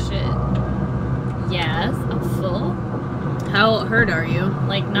broke break that it. shit. Yes, I'm full. How hurt are you?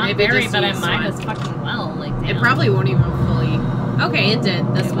 Like, not Maybe very, just but I use might one. as fucking well. Like, It damn. probably won't even fully... Okay, it did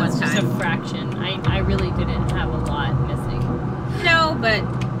this It one was just a time. fraction. I really didn't have a lot missing. No, but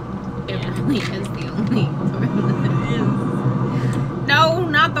it Yeah. really is the only toilet that is. No,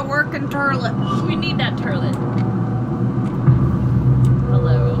 not the working toilet. We need that turlet.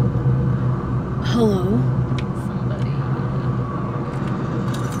 Hello. Hello? Somebody.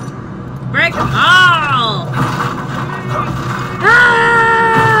 Break them all!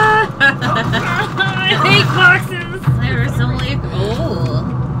 Ah! I hate boxes! There's only... Oh,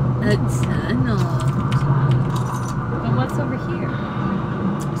 a tunnel. But what's over here?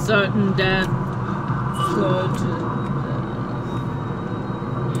 Certain death. Hello?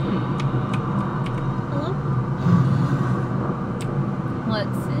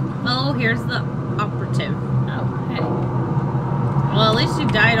 What's in here? Oh, here's the operative. Oh, hey. Well, at least you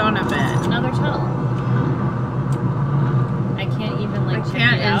died on a bed. Another tunnel. I can't even, like, I check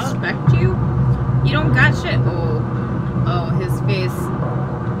can't it out. inspect you. You don't got shit. Oh, his face.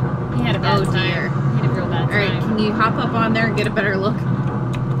 He had a bad Oh, time. dear. He had a real bad All right, time. can you hop up on there and get a better look? Okay,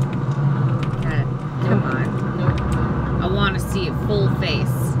 come on. Nope. I want to see a full face.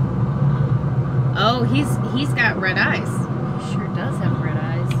 Oh, he's got red eyes. Sure does have red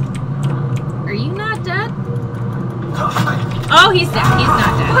eyes. Are you not dead? Oh, he's dead. He's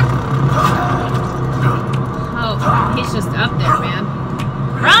not dead. Oh, he's just up there, man.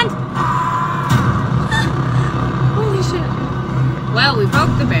 Run! Holy shit. Well, we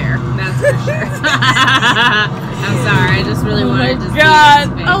broke the bear. That's for sure. I'm sorry. I just really wanted to see his face.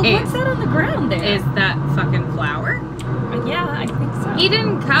 Oh, what's that on the ground there? Is that fucking flower? Yeah, I think so. He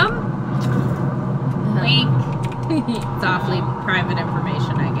didn't come? Wink. It's awfully private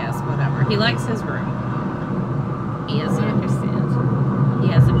information, I guess. Whatever. He likes his room. He has I understand. He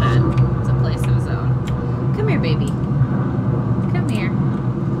has a bed. It's a place of his own. Come here, baby. Come here.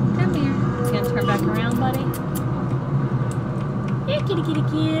 Come here. You gonna turn back around, buddy? Yeah, kitty, kitty,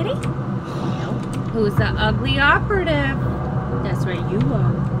 kitty. Who's the ugly operative? That's right, you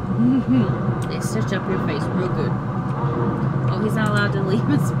are. They stitch up your face real good. Oh, he's not allowed to leave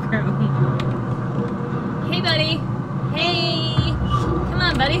his room. Hey, buddy. Hey. Come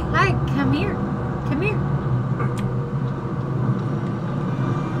on, buddy. Hi, come here. Come here.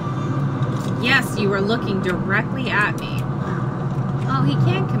 Yes, you were looking directly at me. Oh, he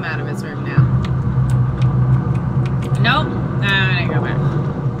can come out of his room now. Nope. I'm gonna go back.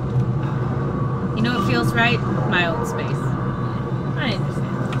 You know what feels right? My own space. I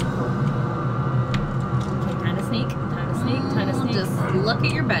understand. Okay, time to sneak. Time to sneak. Time to sneak. Just look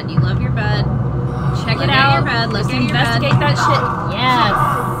at your bed. You love your bed. check Look it at out. your bed. Look Just at your investigate bed. that shit. Yes.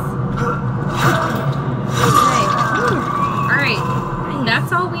 Alright.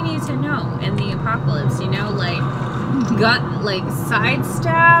 That's all we need to know in the apocalypse, you know? Like, gut, like, side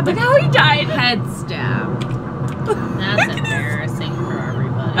stab. Look how he died. Head stab. That's embarrassing for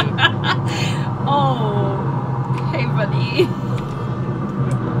everybody. Oh. Hey, buddy.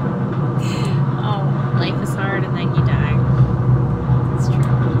 Oh. Life is hard and then you die. That's true.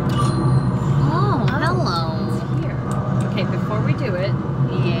 Oh, hello. It's here. Okay, before we do it,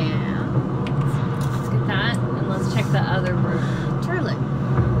 Yeah. let's get that, and let's check the other room. Charlotte.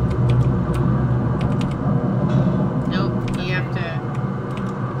 Nope, you have to.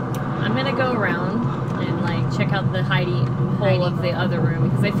 I'm gonna go around and like check out the hidey hole Hidey of the other room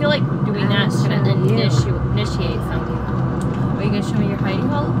because I feel like doing that's gonna show you. initiate something. Are you gonna show me your hidey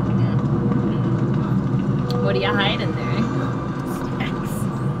hole? What do you hide in there? Snacks.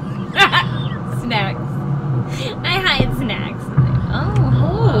 Snacks. I hide snacks in there. Oh,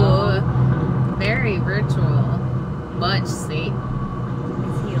 Oh, very virtual. Much see.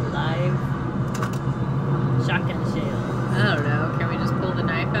 Is he alive? Shotgun shell. I don't know. Can we just pull the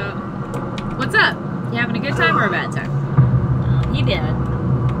knife out? What's up? You having a good time or a bad time? He dead.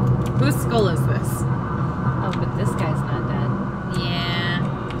 Whose skull is this? Oh, but this guy's not dead. Yeah.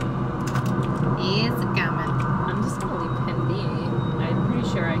 He's coming. I'm just gonna leave him be. I'm pretty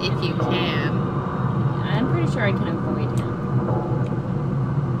sure I can. If you can. I'm pretty sure I can avoid him.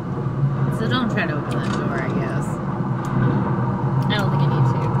 So don't try to open that door, I guess. I don't think I need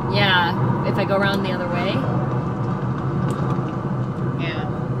to. Yeah, if I go around the other way. Yeah.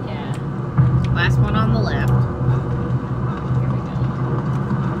 Yeah. Last one on the left. Here we go.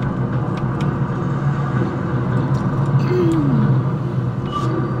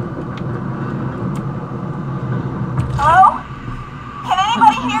 Hello? Can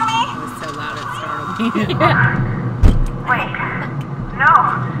anybody hear me? It was so loud it startled me. Wait. No.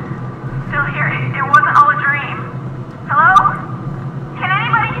 Still here. It wasn't all a dream. Hello? Can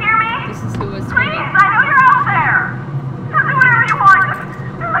anybody hear me? This is who was Please, speaking. I know you're out there. Just do whatever you want. Just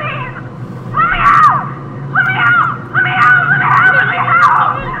please. Let me out. Let me out. Let me out. Let me out. Let me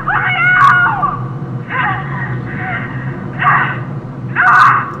out. Let me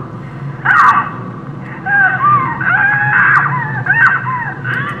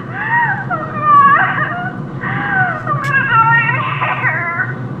I'm gonna die in here.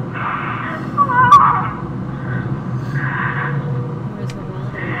 Alone. Where's the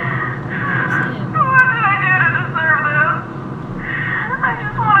water? What did I do to deserve this? I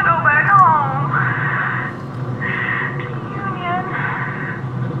just want to go back home. To Union.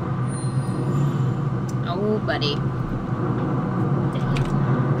 Oh, buddy.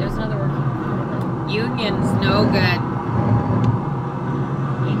 There's another working. Union's no good.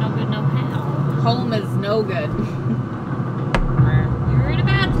 Ain't no good, no how. Home is no good. You're in a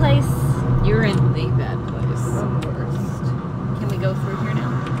bad place. You're in the bad place. Worst. Can we go through here now?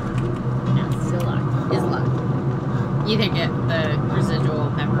 No, it's still locked. Is luck. You think the residual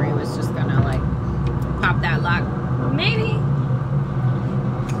memory was just gonna like pop that lock? Maybe.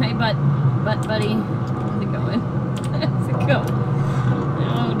 Hey, butt buddy. How's it going? How's it going?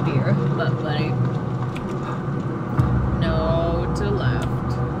 Oh dear. But buddy. No to left.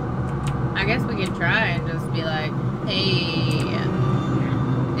 I guess we could try and just be like, hey.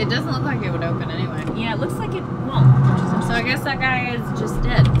 It doesn't look like it would open anyway. Yeah, it looks like it won't. So I guess that guy is just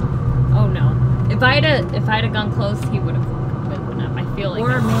dead. Oh no. If I'd have gone close, he would have opened up. I feel like.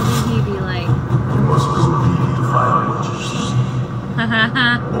 Or maybe he'd be like, You must proceed to find what you seek. ha ha ha.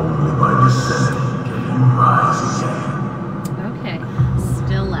 Only by descending can you rise again. Okay.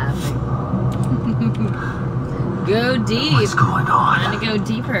 Still laughing. Go deep. What's going on? Time to go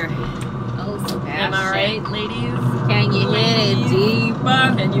deeper. Oh, Sebastian. Am I right, ladies? Can you hit it deeper?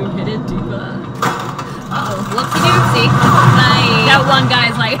 Can you hit it deeper? Uh-oh. Whoopsie doopsie. That one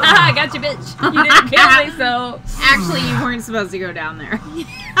guy's like, haha, got you, bitch. You didn't kill me, so. Actually, you weren't supposed to go down there.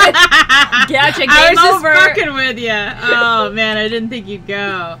 Gotcha, game I was just over. fucking with you. Oh, man, I didn't think you'd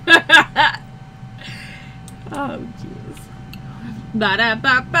go. Oh, jeez.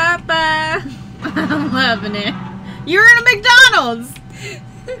 Ba-da-ba-ba-ba. I'm loving it. You're in a McDonald's.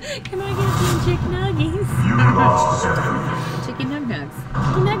 Can I get some chicken nuggies? You lost everything. Chicken nug nugs.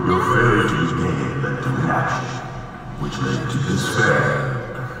 Chicken Your failure to gain led to inaction, which led to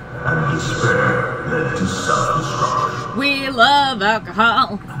despair, and despair led to self-destruction. We love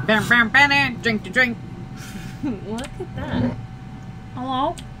alcohol. Bam, bam, bam, drink to drink. Look at that.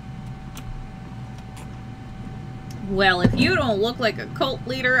 Hello? Well, if you don't look like a cult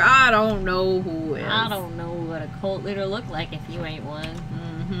leader, I don't know who is. I don't know what a cult leader look like if you ain't one.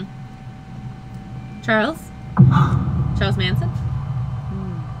 Mm-hmm. Charles? Charles Manson?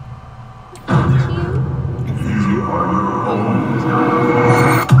 You are your own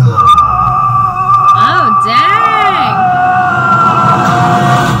Oh, dang!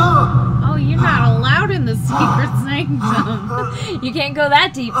 Oh, you're not allowed in the secret sanctum. You can't go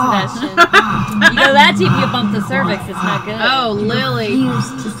that deep for that shit. You go that deep, you bump the cervix. It's not good. Oh, Lily.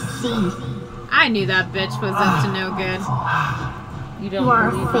 Refuse to see. I knew that bitch was up to no good. You don't You are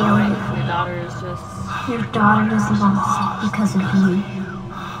believe my failing. wife. Your daughter is just... Your daughter is lost because of you.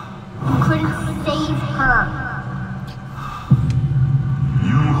 You couldn't save her.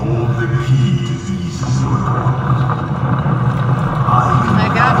 You hold the key to these circles. Oh my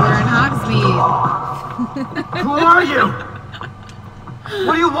god, we're in Hogsmeade. Who are you?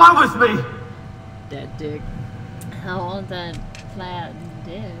 What do you want with me? Dead dick. How old that flat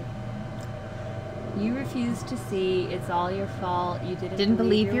dick? You refuse to see. It's all your fault. You didn't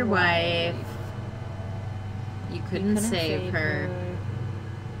Believe your wife. You You couldn't save her.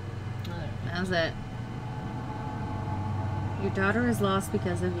 That was it. Your daughter is lost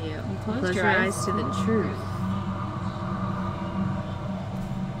because of you. closed Close your your eyes. eyes to the truth.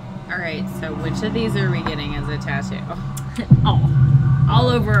 Alright, so which of these are we getting as a tattoo? All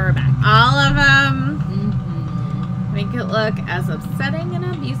over her back. All of them. Mm-hmm. Make it look as upsetting and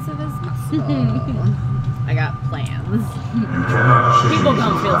abusive as possible. I got plans. You cannot change People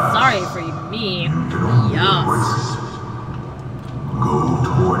don't the feel past. sorry for me. You can only Yes. embrace it. Go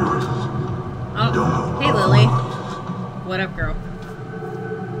toward it. Oh, Don't hey Lily. avoid What up, girl?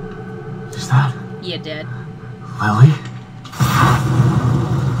 Is that You dead. Lily?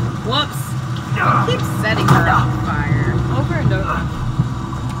 Whoops. Keep setting her on fire. Over and over.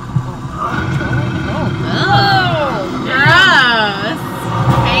 Oh, gross.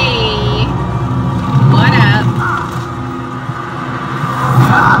 Hey. What up?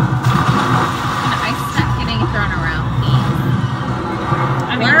 I stop getting thrown around, please.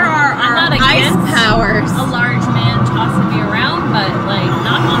 I mean, Where are I'm our not ice against powers? a large man tossing me around, but like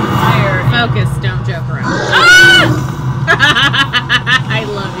not on fire. Focus, don't joke around. Ah! I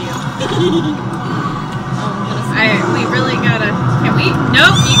love you. Oh, I'm gonna We really gotta. Can we?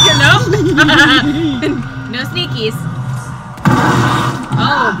 Nope, you can. Nope. No sneakies.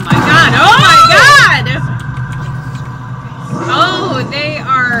 Oh my god. Oh my god. Oh, they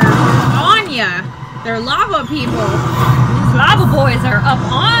are on ya. They're lava people. These lava boys are up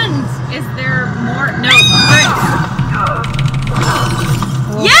on. Is there more? No.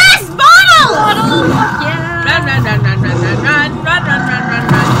 Yes, bottle! Bottle. Yeah. Run, run, run, run, run, run, run, run, run, run, run,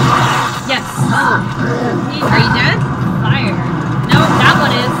 run. Yes. Are you dead? Fire. No, that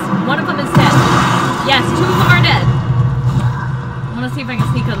one is. One of them is dead. Yes, two of them are dead. I want to see if I can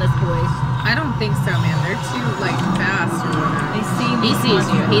sneak on this boy. I don't think so, man. They're too, like, fast or whatever. They see me. He sees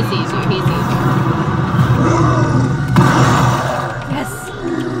you. He sees you. He sees you. Yes.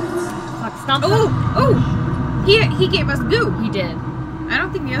 Fuck, stomp. Oh! Oh! He gave us goo. He did. I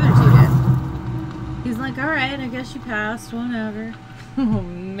don't think the other two did. He's like, alright, I guess you passed. Whatever. Oh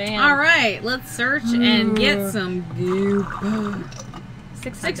man. Alright, let's search and get some goo.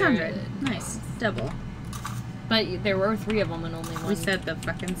 600. Nice. Double. But there were 3 of them and only one. We said the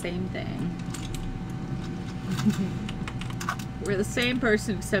fucking same thing. We're the same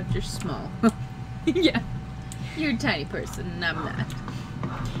person except you're small. Yeah. You're a tiny person and I'm not.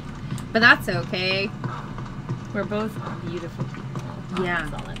 But that's okay. We're both beautiful people. Yeah.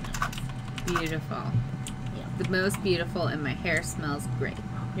 That's all that matters. Beautiful. Yeah. The most beautiful, and my hair smells great.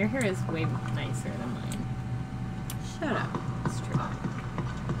 Your hair is way nicer than mine. Shut up. It's true.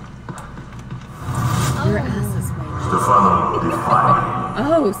 Your ass is way nice. Stefano defied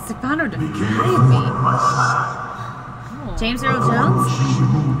Oh, Stefano me. Became a defied thorn me. in my side. Oh. James Earl Jones? She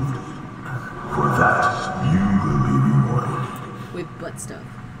removed. For that, you will be rewarded. With butt stuff.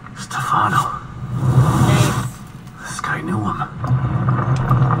 Stefano. Nice. This guy knew him.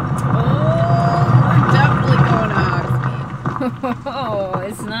 Oh, we're definitely going to Hogsmeade. Oh,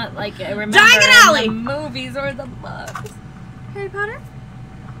 it's not like I remember Diagon Alley! in the movies or the books. Harry Potter?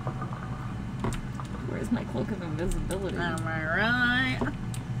 Where's my cloak of invisibility? Am I right?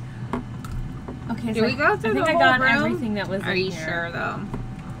 Okay, Did we go through I think the I got whole room? everything that was Are in you here. sure, though?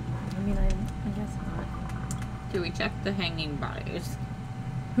 I mean, I guess not. Do we check the hanging bodies?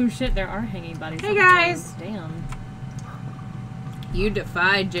 Oh shit, there are hanging bodies. Hey, up guys. there. Damn. You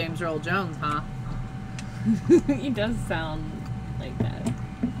defied James Earl Jones, huh? He does sound like that.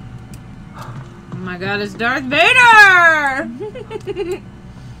 Oh my god, it's Darth Vader!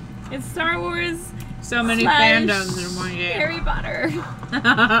 It's Star Wars. So many slash fandoms in one game. Harry Potter.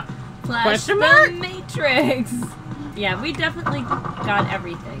 Slash Question The mark? Matrix. Yeah, we definitely got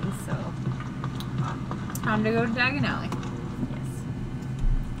everything, so. Time to go to Diagon Alley. Yes.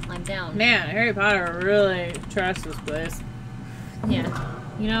 I'm down. Man, Harry Potter really trashed this place. Yeah.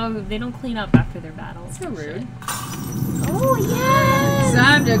 You know, they don't clean up after their battles. So rude. Oh, yes!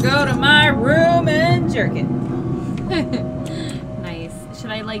 Time to go to my room and jerk it. Nice.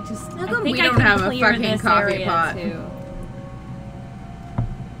 Should I, like, just... How I come think we I don't can have a clear fucking this coffee area, pot? Too.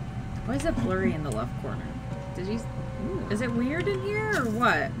 Why is it blurry in the left corner? Did you... Ooh, is it weird in here or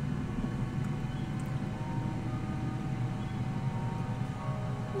what?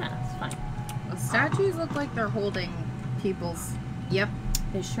 No, it's fine. The statues look like they're holding people's... Yep.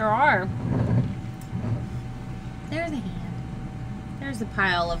 They sure are. There's a hand. There's a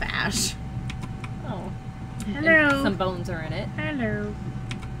pile of ash. Oh. Hello. And some bones are in it. Hello.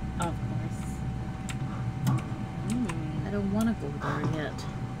 Of course. I don't want to go there yet.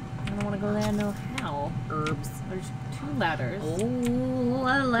 I don't want to go there, no how. Herbs. There's 2 ladders. Oh,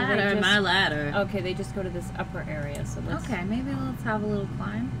 a ladder, just- my ladder. Okay, they just go to this upper area, so let's... Okay, maybe let's have a little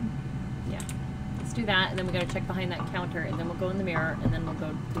climb. Yeah. Let's do that, and then we gotta check behind that counter, and then we'll go in the mirror, and then we'll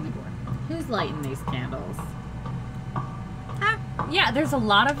go through the door. Who's lighting these candles? Yeah, there's a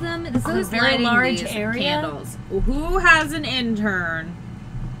lot of them. This Who's is a very lighting large these area. candles? Who has an intern?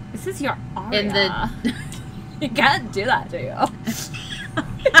 This is your Aria. In the... You can't do that to you.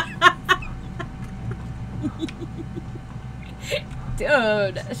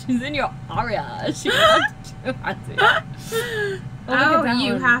 Dude, she's in your Aria. She can't do that to you. Oh, look at Oh, that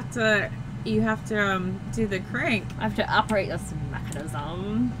you one. have to do the crank I have to operate this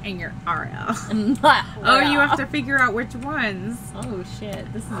mechanism. in your Aria. Oh, Oh, you have to figure out which ones. Oh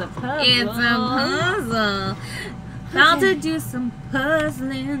shit! This is a puzzle. It's a puzzle. About to do some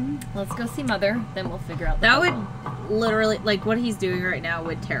puzzling. Let's go see Mother, then we'll figure out the That puzzle. would literally, like, what he's doing right now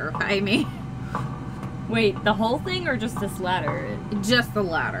would terrify me. Wait, the whole thing or just this ladder? Just the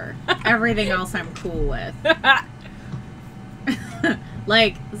ladder. Everything else I'm cool with.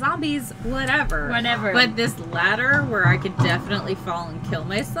 Like, zombies, whatever. Whatever. But this ladder where I could definitely fall and kill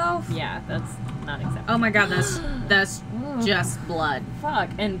myself. Yeah, that's not acceptable. Oh my god, that's Ooh. just blood Fuck,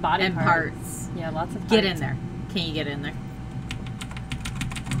 and body and parts. Yeah, lots of parts. Get in there. Can you get in there?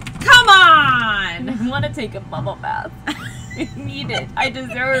 Come on! I want to take a bubble bath. I need it. I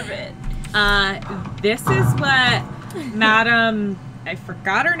deserve it. This is what Madam, I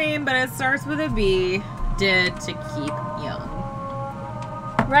forgot her name, but it starts with a B, did to keep young.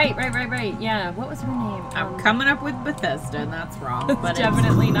 Right. Yeah, what was her name? I'm coming up with Bethesda, and that's wrong. It's But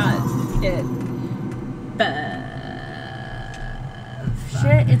definitely not it.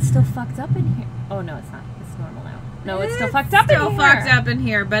 Shit, it's still fucked up in here. Oh, no, it's not. It's normal now. No, it's still fucked up in here. Still fucked up in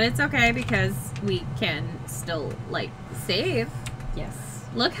here, but it's okay because we can still, like, save. Yes.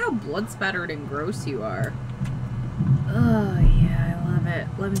 Look how blood spattered and gross you are. Oh, yeah, I love it.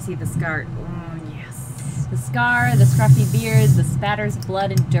 Let me see the scar. Oh, yes. The scar, the scruffy beard, the spatters of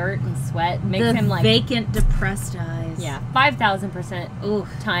blood and dirt and sweat makes The him like vacant, depressed eyes. yeah, 5,000% Ooh.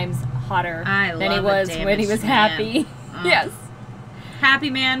 times hotter I than he love a was when he was damaged man. happy. Oh. Yes. Happy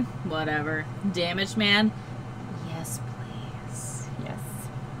man, whatever. Damaged man, yes, please.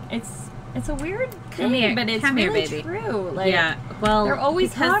 Yes. It's a weird Come thing, here. but it's Come here, really baby. true. Like, Yeah, well, they're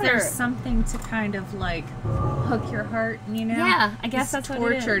always because hotter. there's something to kind of like hook your heart, you know? Yeah, I guess It's that's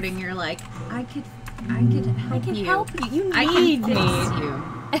what it is. tortured, and you're like, I could help I can you. help you. You I need can me. fix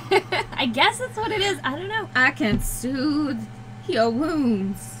you. I guess that's what it is. I don't know. I can soothe your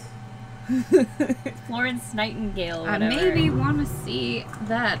wounds. Florence Nightingale. I Whatever. maybe want to see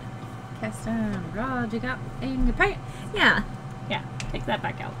that cast iron rod you got in your pants. Yeah. Take that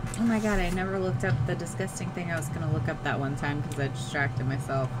back out. Oh my god, I never looked up the disgusting thing I was going to look up that one time because I distracted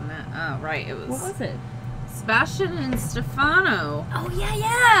myself. And that, oh, right, it was, What was it? Sebastian and Stefano. Oh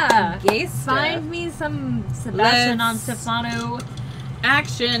yeah. Gay stuff. Find me some Sebastian on Let's- Stefano.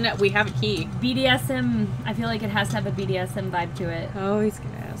 Action. We have a key. BDSM. I feel like it has to have a BDSM vibe to it. Oh, he's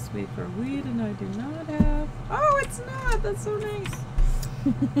going to ask me for weed and I do not have. Oh, it's not. That's so nice.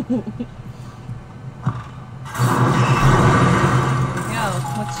 Yo,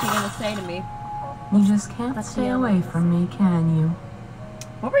 what's she gonna say to me? You just can't That's stay the away elements. from me, can you?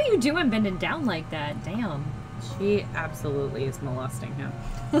 What were you doing bending down like that? Damn. She absolutely is molesting him.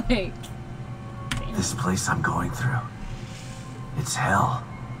 Like, damn. This place I'm going through. It's hell.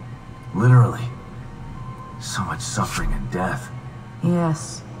 Literally. So much suffering and death.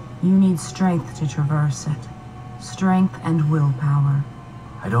 Yes, you need strength to traverse it. Strength and willpower.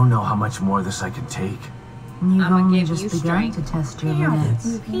 I don't know how much more of this I can take. You've I'ma only give just you begun strength. to test your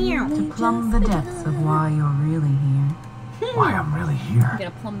limits. To plumb the depths of why you're really here. Why I'm really here. I'm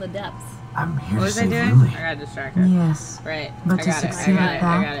gonna plumb the depths. I'm here What to was I save doing? Lily. I got distracted. Yes, Right. But I to got it. I succeed got at it.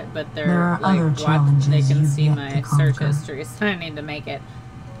 that, I got it. But they're there are like, other they challenges can you've see yet my to search conquer. history, so I need to make it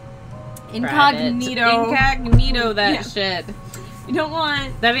Incognito. private. Incognito that Yeah. shit. You don't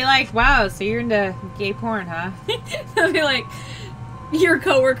want. That'd be like, wow, so you're into gay porn, huh? That'd be like your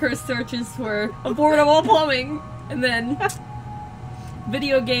coworker searches for affordable plumbing, and then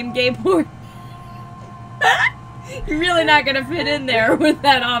video game gay porn. You're really not gonna fit in there with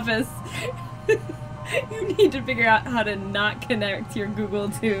that office. You need to figure out how to not connect your Google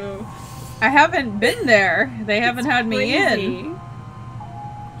to. I haven't been there. They haven't had me in. Crazy.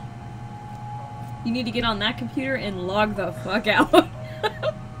 You need to get on that computer and log the fuck out.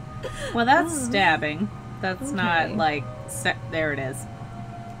 Well, that's stabbing. That's not Okay. like there it is.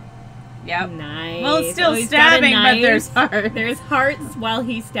 Yep. Nice. Well, it's still Oh, he's got a stabbing, but knife. there's heart. There's hearts while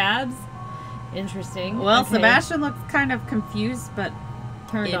he stabs. Interesting. Well, Okay. Sebastian looks kind of confused, but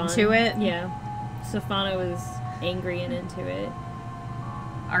Turned into on. it. Yeah. Stefano was angry and into it.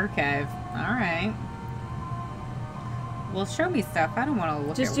 archive. All right. Well, show me stuff. I don't want to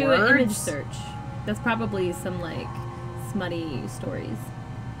look Just at do words. an image search. That's probably some like smutty stories.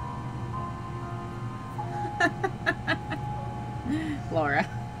 Laura.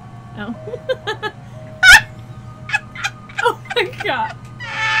 Oh. Oh my god.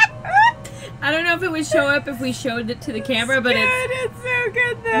 I don't know if it would show up if we showed it to the camera, but It's so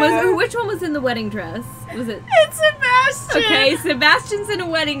good though. which one was in the wedding dress? Was it? It's Sebastian. Okay, Sebastian's in a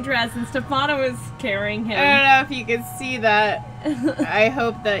wedding dress and Stefano is carrying him. I don't know if you can see that. I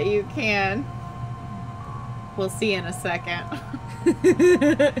hope that you can. We'll see in a second. Oh,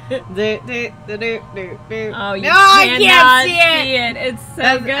 you No, I cannot can't see it. It's so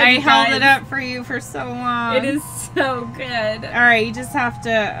That's- good. I you held guys. it up for you for so long. It is so good. All right, you just have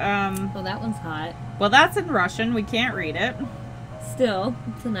to. Well, that one's hot. Well, that's in Russian. We can't read it. Still,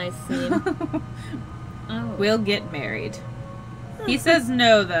 it's a nice scene. Oh. We'll get married. He says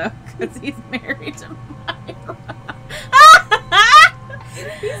no though, because he's married to Myra.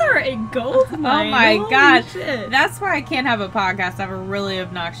 These are a gold mine. Oh my Holy god. shit. That's why I can't have a podcast. I have a really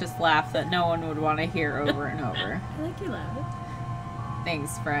obnoxious laugh that no one would want to hear over and over. I like your laugh.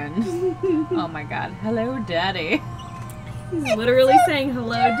 Thanks, friend. Oh my god. Hello, daddy. He's literally saying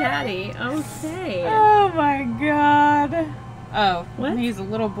hello, daddy. Okay. Oh my god. Oh, What? he's a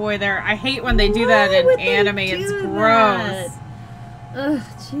little boy there. I hate when they do that Why in would they anime. do It's that? gross. Ugh,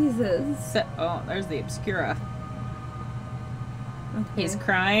 Jesus. Oh, there's the Obscura. Okay. He's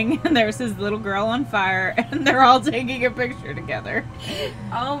crying, and there's his little girl on fire, and they're all taking a picture together.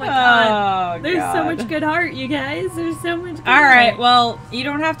 Oh my god. Oh, There's so God. much good art, you guys. There's so much good All right, art. well, you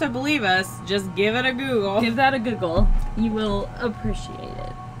don't have to believe us. Just give it a Google. Give that a Google. You will appreciate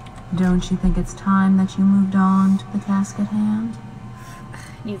it. Don't you think it's time that you moved on to the task at hand?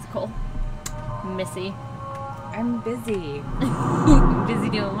 Musical. Missy. I'm busy. Busy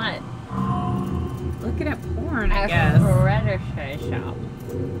doing what? Looking at porn, I guess. Predator shop.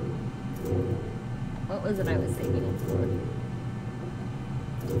 What was it I was saving it for?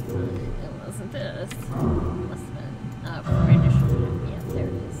 It wasn't this. It must have been. Predator. Yeah, there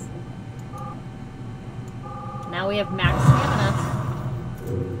it is. Now we have max stamina.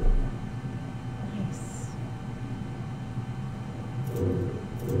 Nice.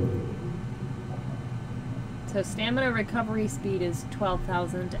 So stamina recovery speed is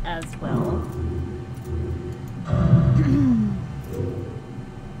 12,000 as well.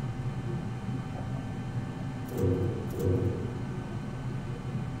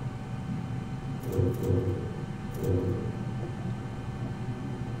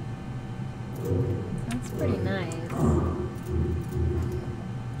 That's pretty nice.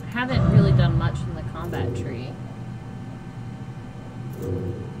 I haven't really done much in the combat tree.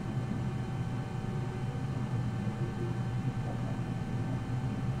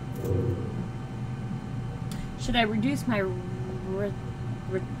 Should I reduce my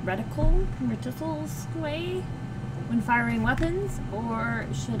reticles way when firing weapons, or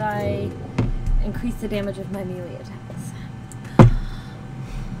should I increase the damage of my melee attacks? My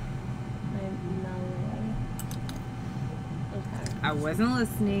melee. Okay. I wasn't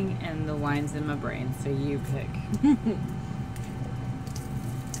listening, and the wine's in my brain, so you pick.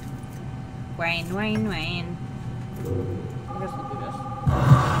 Wayne. I guess we'll do this.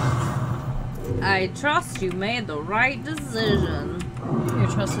 I trust you made the right decision. Your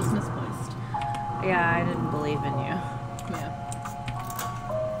trust is misplaced. Yeah, I didn't believe in you. Yeah.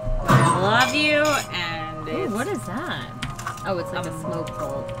 love you, and Ooh, it's what is that? Oh, it's like a smoke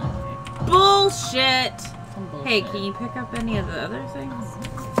bolt. Okay. bullshit. Some bullshit. Hey, can you pick up any of the other things?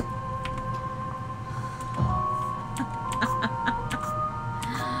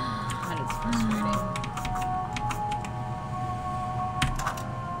 That is frustrating.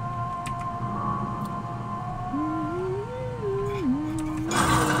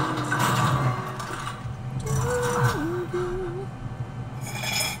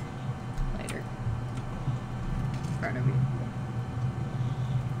 Later. In front of you.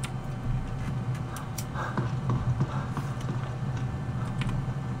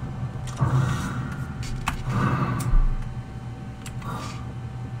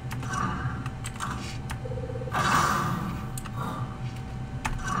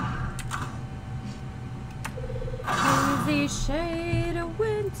 Hazy shade of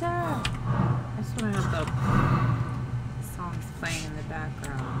winter. I just want to have the songs playing in the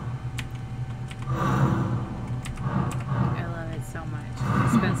background. I love it so much.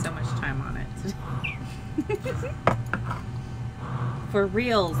 I spent so much time on it. For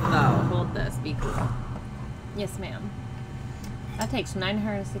reals, though. Hold this. Be cool. Yes, ma'am. That takes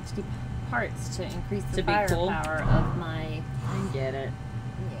 960 parts to increase the To be cool? firepower of my. I get it.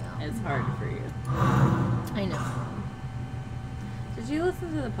 Yeah. It's hard for you. I know. Did you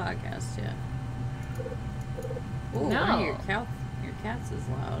listen to the podcast yet? Ooh, No. one of your cat's is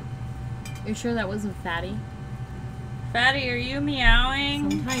loud. You sure that wasn't Fatty? Fatty, are you meowing?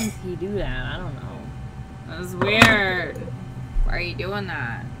 Sometimes he do that. I don't know. That was weird. Why are you doing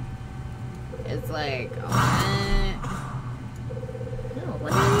that? It's like, what? No,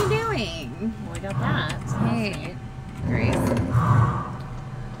 What are you doing? Well, we got that. So Hey, Grace,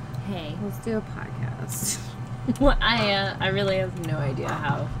 Hey. let's do a podcast. What? I really have no idea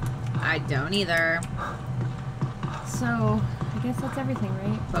how. I don't either, So, I guess that's everything,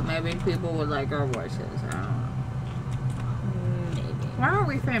 right? but maybe people would like our voices. I don't know. Maybe. Why aren't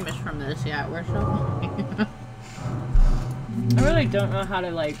we famous from this yet? We're so I really don't know how to,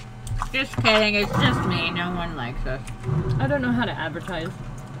 like, Just kidding, it's just me. No one likes us. I don't know how to advertise.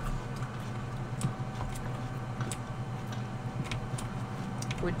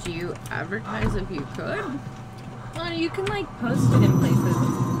 Would you advertise if you could? Well, you can, like, post it in places.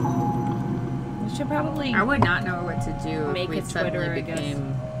 We should probably. I would not know what to do Make if we a suddenly Twitter, I guess.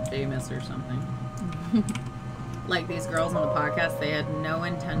 became famous or something. Like these girls on the podcast, they had no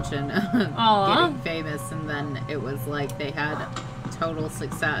intention of Aw. getting famous, and then it was like they had total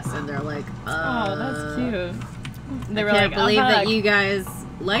success, and they're like, Oh, that's cute. They were I can't like, believe oh, that fuck. you guys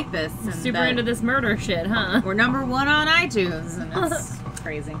like this. And Super that into this murder shit, huh? We're #1 on iTunes, and it's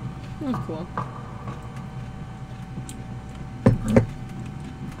crazy. That's cool.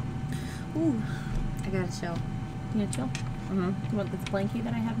 Ooh, I gotta chill. You gonna chill? Mm-hmm. You want this blankie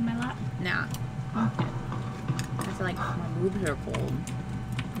that I have in my lap? Nah. Okay. I feel like my boobs are cold.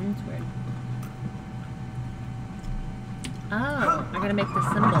 That's weird. Oh, I gotta make the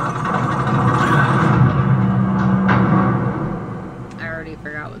symbol. I already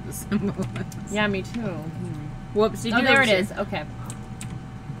forgot what the symbol was. Yeah, me too. Whoopsie. Oh, there it is. Okay.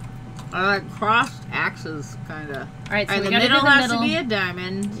 I like crossed axes, kind of. Alright, so we the gotta do middle the has middle. to be a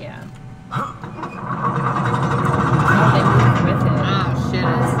diamond. Yeah. Oh, they moved with it. Oh shit,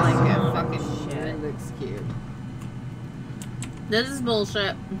 it's like a Oh, fucking shit. Rubik's Cube. This is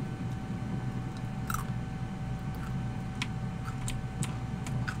bullshit.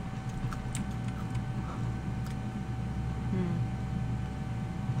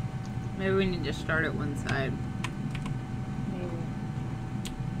 Maybe we need to start at one side. Maybe.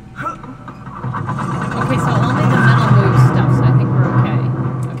 Okay, so only the metal moves stuff, so I think we're okay.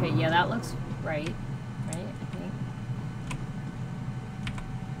 Okay, yeah, that looks right. Right, I think.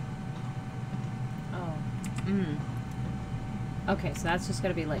 Oh. Mm. Okay, so that's just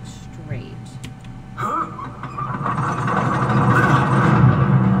gotta be like straight. But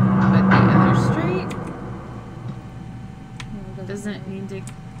the other straight doesn't need to.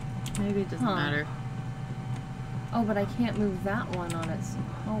 Maybe it doesn't Huh. matter. Oh, but I can't move that one on its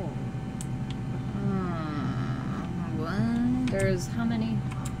own. What? There's how many?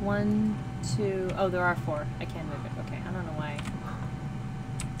 1, 2. Oh, there are 4. I can't move it. Okay, I don't know why.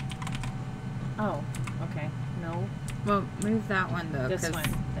 Oh, okay. No, Well, move that one though. this 'cause one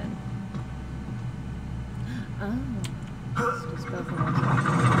then. Oh, it's just both of them.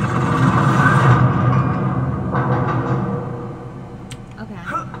 Okay.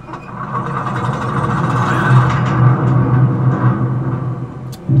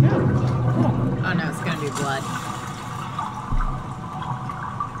 Oh no, it's gonna be blood.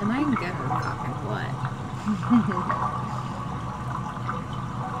 Am I even good at fucking blood?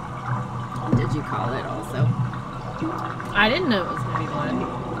 call it also. I didn't know it was gonna be blood.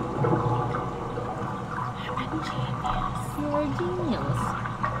 You're a genius.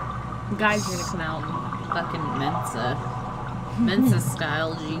 Guys are gonna come out. Fucking Mensa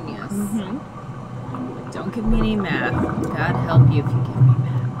style genius. Don't give me any math. God help you if you give me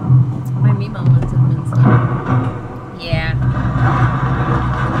math. My meatball one's in Mensa. Yeah.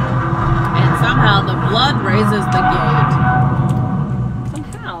 And somehow the blood raises the gate.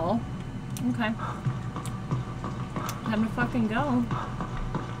 Somehow. Okay. Time to fucking go.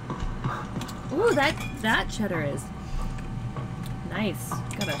 Ooh, that cheddar is nice.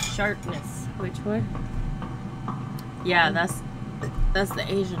 Got a sharpness. Which one? Yeah, that's the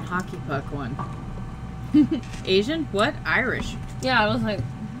Asian hockey puck one. Asian? What? Irish. Yeah, I was like,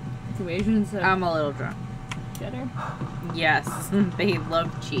 two Asians have I'm a little drunk. cheddar. Yes, they love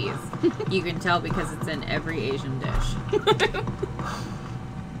cheese. You can tell because it's in every Asian dish.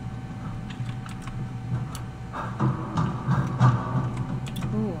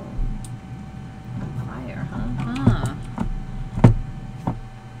 Ooh. Fire, huh? Huh.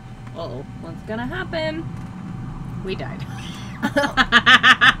 Uh-oh. What's gonna happen? We died.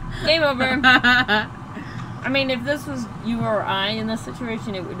 Game over. I mean, if this was you or I in this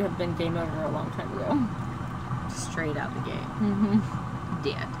situation, it would have been game over a long time ago. Straight out the gate.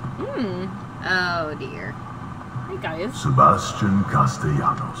 Dead. Oh dear. Hey guys. Sebastian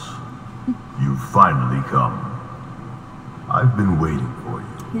Castellanos, you've finally come. I've been waiting for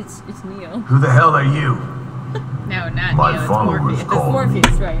you. It's Neo. Who the hell are you? No, not My Neo, it's followers Morpheus. call me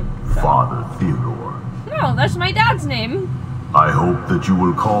Morpheus, right. Father Theodore. No, that's my dad's name. I hope that you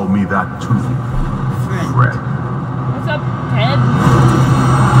will call me that too, friend. What's up, Ted?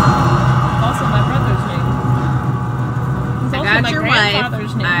 Also my brother's name. It's I also got my your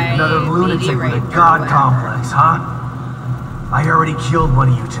grandfather's wife. name. Another lunatic with a raped her, god whatever. complex, huh? I already killed one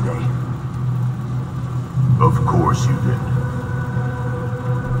of you today. Of course you did.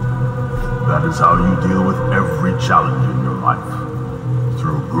 That is how you deal with every challenge in your life.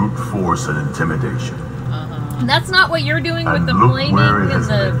 Through brute force and intimidation. That's not what you're doing with And the look blaming where it and has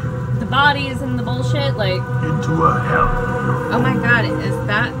led the bodies and the bullshit. Like, Into a hell of your Oh my own. god, is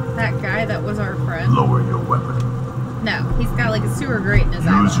that guy that was our friend? Lower your weapon. No, he's got like a sewer grate in his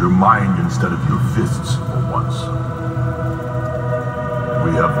eye. Use your mind instead of your fists for once.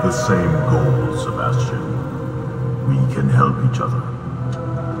 We have the same goal, Sebastian. We can help each other.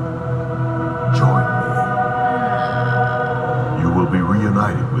 Join me. You will be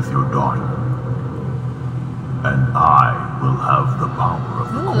reunited with your daughter. And I will have the power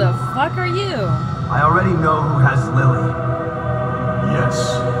of the who the fuck are you? I already know who has Lily. Yes.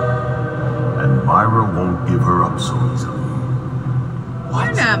 And Myra won't give her up so easily.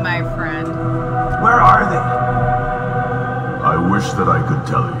 You're not my friend. Where are they? I wish that I could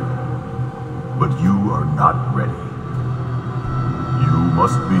tell you, but you are not ready. You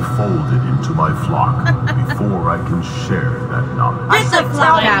must be folded into my flock before I can share that knowledge. I said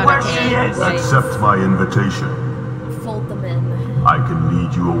tell me out, where okay? she is. Accept my invitation. Fold them in. I can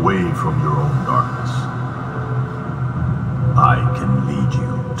lead you away from your own darkness. I can lead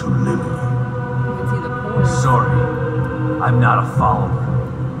you to Lily. You can see the pores. Sorry, I'm not a follower.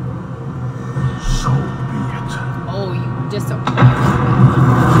 So be it. Oh, you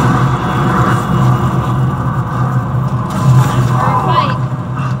disobedient. Fight.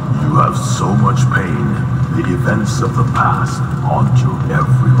 You have so much pain. The events of the past haunt you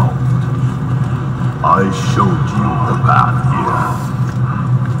every moment. I showed you the path here.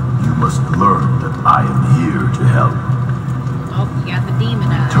 You must learn that I am here to help. Oh, you got the demon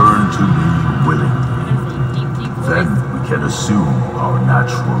eyes. Turn to me willingly. There's a deep, deep Then voice. we can assume our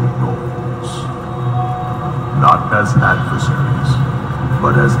natural roles. Not as adversaries,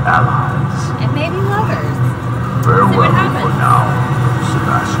 but as allies. And maybe lovers. Farewell happens. for now,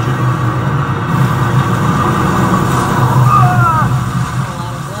 Sebastian. A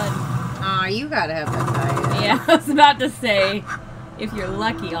lot of blood. Aw, you gotta have hepatitis. Yeah, I was about to say, if you're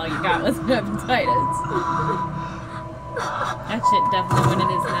lucky, all you got was hepatitis. That shit definitely went in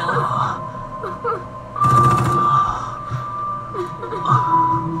his mouth.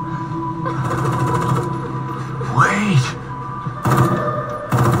 Wait.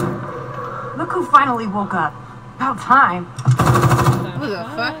 Look who finally woke up. About time. Who the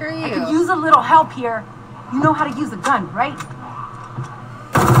fuck are Could you? use a little help here. You know how to use a gun, right?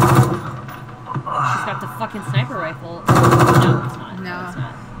 She's got the fucking sniper rifle. No, it's not. No. It's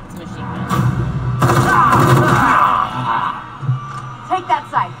not. It's a machine gun. Take that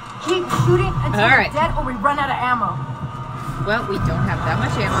side. Keep shooting until All you're right. dead or we run out of ammo. Well, we don't have that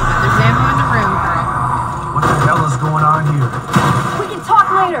much ammo, but there's ammo in the room, girl. What the hell is going on here? We can talk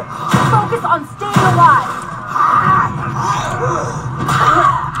later. Focus on staying alive.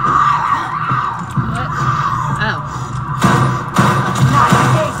 Oh. Not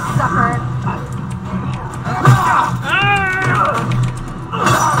today, sucker.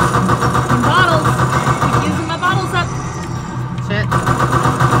 Bottles. Keep using my bottles up. Shit.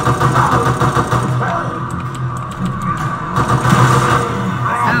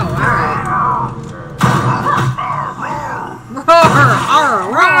 Oh,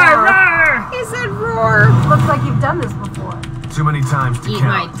 alright. Roar! He said roar! Looks like you've done this before. Too many times to Eat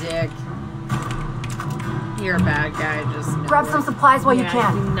my count. dick. You're a bad guy, just know Grab it. some supplies while you Yeah,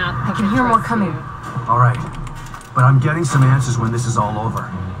 can. I do not I fucking can hear more trust coming. you. All right, but I'm getting some answers when this is all over.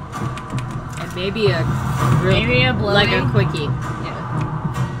 And maybe a real, Maybe a blowy. like a quickie. Yeah.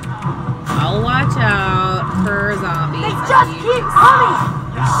 I'll watch out for zombies. They just keep coming.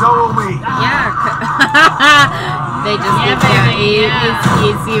 And so will we. Yeah. They just Yeah, keep down. baby, yeah.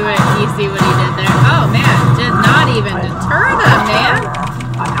 You see what he did there? Oh man, did not even deter them, man.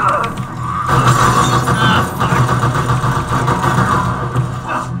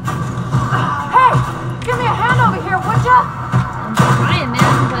 Hey, give me a hand over here, would ya? I'm trying,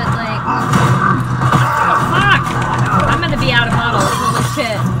 man, but like, fuck! I'm gonna be out of bottles. Holy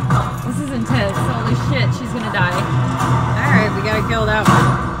shit! This is intense. Holy shit! She's gonna die. All right, we gotta kill that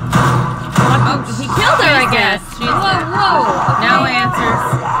one. Oh, he killed her, I guess. She's Whoa, dead. whoa. Okay. No answers.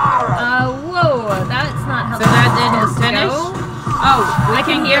 Whoa. That's not how So that didn't supposed to finish? go. Oh, we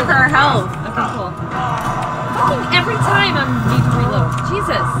can give her health. Okay, cool. Fucking every time I need to reload.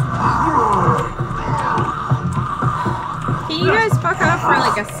 Jesus. Can you guys fuck off for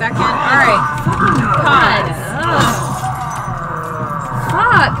like a second? All right. God. Ugh.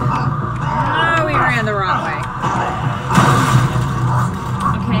 Fuck. Oh, we ran the wrong way.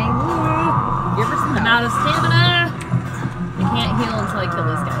 Okay. Give her some I'm health. out of stamina. I can't heal until I kill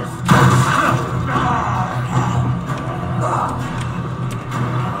these guys.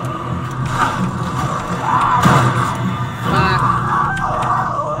 Fuck.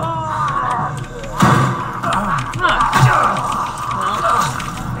 Fuck.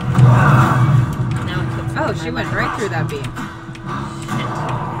 Well. Now it kicks Oh, me she in my went butt. right through that beam.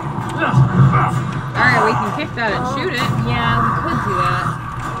 All right, we can kick that and shoot it. Yeah, we could do that.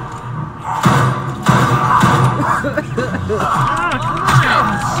 Oh, come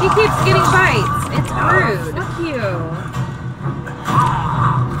on. She keeps getting bites. It's rude. Fuck you.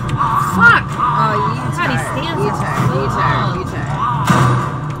 Fuck. Oh, you God, he tired. stands You there tired. so You tired. long. You tired.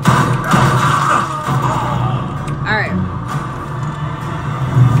 All right.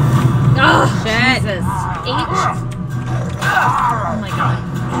 Oh, Shit. Jesus. H. Oh my god.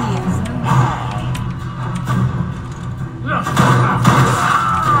 Please.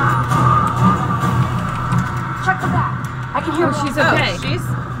 Check the back. I can hear Oh, more. she's okay. Oh, she's.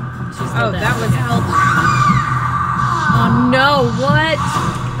 She's still Oh, dead. that was help. Oh no, what?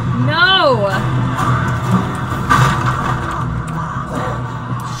 No!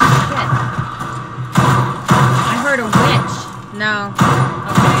 Shit. I heard a witch. No.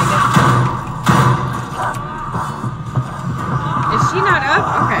 Okay, I guess. Is she not up?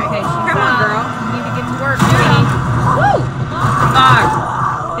 Okay. Okay, she's Come on, up. girl. You need to get to work, baby. Woo! Fuck.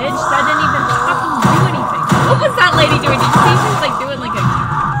 Bitch, that didn't even fucking do anything. What was that lady doing? Did you see she was like doing like a...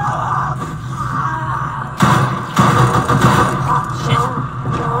 Shit.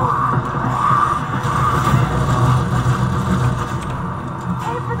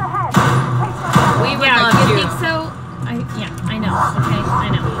 Aim for the head. Place myself. We would Yeah, love you you. think so? I know. Okay, I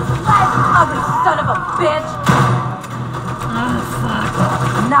know. Live, ugly son of a bitch. Oh, fuck.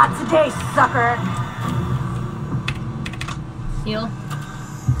 Not today, sucker. Heal.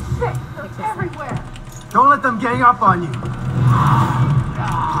 Shit, they're everywhere. Don't let them gang up on you.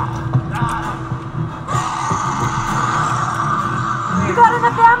 You got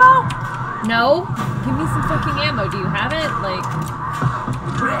enough ammo? No? Give me some fucking ammo. Do you have it? Like...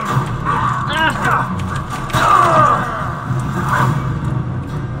 Ah!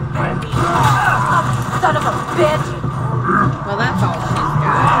 Son of a bitch. Well, that's all she's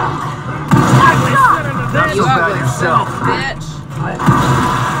got. Not You so bad ugly yourself. son of a bitch.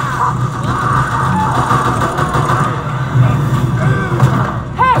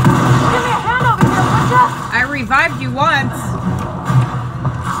 Hey, give me a hand over here, would ya? I revived you once.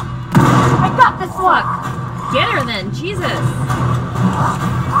 I got this one. Get her then. Jesus.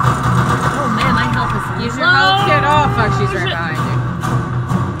 Oh man, my health is Use your low. health kit. Oh, fuck, she's right behind you.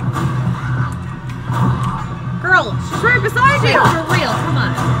 Girl, she's right beside Shit, you. for real. Come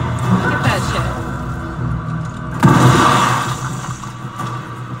on. Get that shit.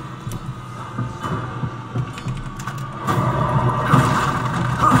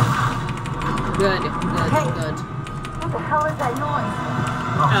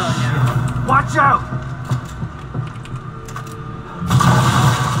 Oh Watch out!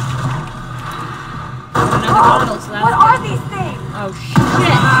 Another bottle, so that's What good. are these things? Oh shit!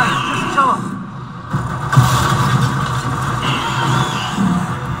 Just kill him.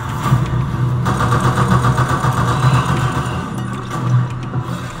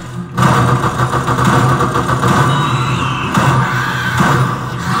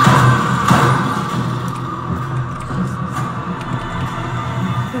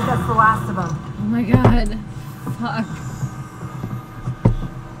 I think that's the last of them. Oh my god. Fuck.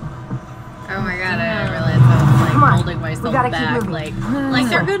 Oh my god, I didn't realize I was like Come on, holding we myself gotta keep back, moving. like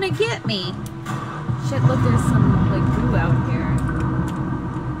they're gonna get me. Shit, look, there's some like goo out here.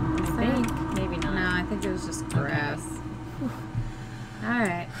 I think. Maybe not. No, I think it was just grass.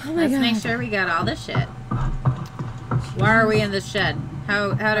 Alright, Oh my let's make God. sure we got all the shit. Why are we in this shed? How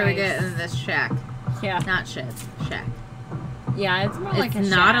do we Right. get in this shack? Yeah. Not shed, shack. Yeah, it's more like It's a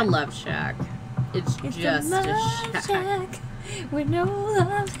not shack. a love shack. It's just a shack. With no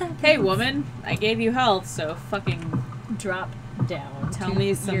love. Hey woman, I gave you health, so fucking Drop down. tell to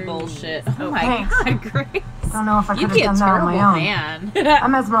me some your bullshit. knees. Oh my Thanks. god, Grace. Don't know if I You could have be a done that on terrible my own. man.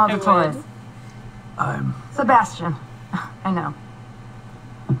 I'm Esmeralda I would. Torres. I'm... Sebastian. I know.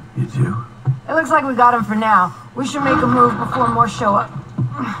 You do? It looks like we got him for now. We should make a move before more show up.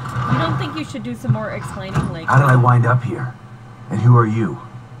 You don't think you should do some more explaining, like? How did I wind up here? And who are you?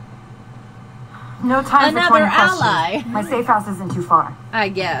 No time Another for 20 questions. ally. My safe house isn't too far. I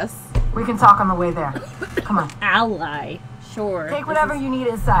guess. We can talk on the way there. Come on. Ally. Sure. Take whatever you need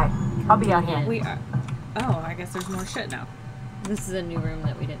inside. I'll be out here. We are. Oh, I guess there's more shit now. This is a new room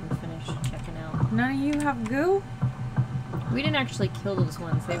that we didn't finish checking out. None of you have goo? We didn't actually kill those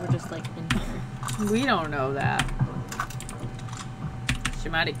ones. They were just like in here. We don't know that. She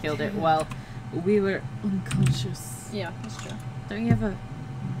might have killed it while we were unconscious. Yeah, that's true. Don't you have a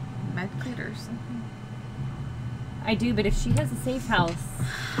med kit or something? I do, but if she has a safe house,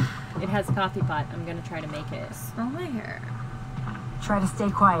 it has a coffee pot. I'm gonna try to make it. Smell my hair. Try to stay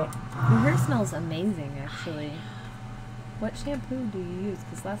quiet. Your hair smells amazing, actually. What shampoo do you use?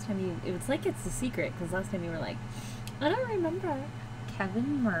 Because last time you, it's like it's a secret. Because last time you were like, I don't remember.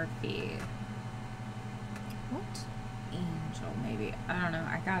 Kevin Murphy. What? Angel, maybe. I don't know.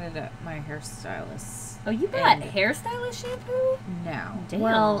 I got it at my hairstylist. Oh, you bought And- hairstylist shampoo? No. Damn.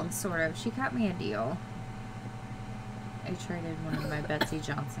 Well, sort of. She got me a deal. I traded one of my Betsy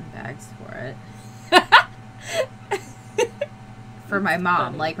Johnson bags for it. For my mom.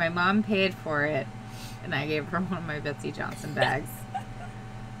 funny. Like, my mom paid for it, and I gave her one of my Betsy Johnson bags.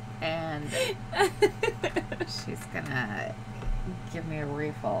 And she's gonna give me a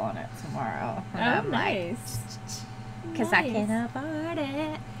refill on it tomorrow. And Oh, I'm nice. because I can afford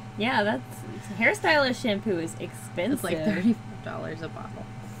it. Yeah, that's hairstylist shampoo is expensive. It's like $35 a bottle.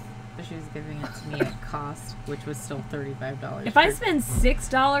 But she was giving it to me at cost, which was still $35. If I spend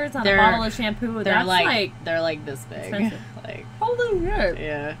 $6 on a They're- bottle of shampoo, they're that's like they're like this big. expensive. Like, holy shit.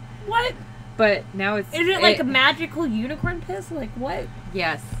 yeah. What? But now it's Is it like a magical unicorn piss? Like what?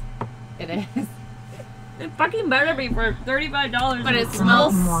 Yes, it is. It fucking better be for $35. But it There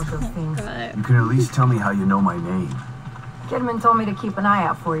smells might be more of those things. good. You can at least tell me how you know my name. Kidman told me to keep an eye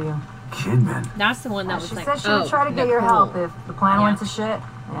out for you. Kidman. That's the one that was She like, said she would oh, try to get your Nicole. help if the plan went to shit.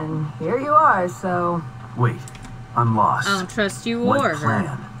 And here you are, so Wait, I'm lost. I don't trust you What or her.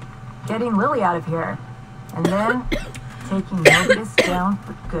 plan? getting Lily out of here. And then taking Morbius down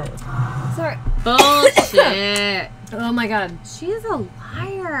for good. sorry. Bullshit. Oh my god. She's a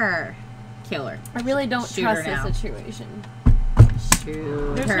liar. Kill her. I really don't Shoot her trust now. this situation.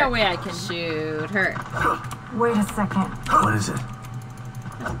 Shoot There's her. no way I can. Shoot her. Wait a second. What is it?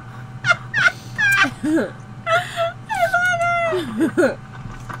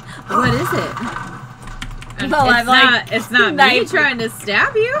 What is it? Well, it's I'm like, not. It's not me knife. trying to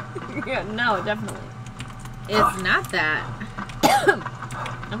stab you. Yeah, no, definitely. It's not that.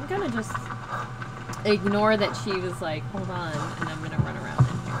 I'm gonna just ignore that she was like, hold on, and I'm gonna run around in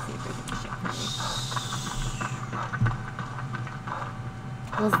here and see if there's any shit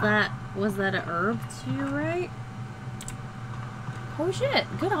for Was that a herb to you, right? me. Oh shit,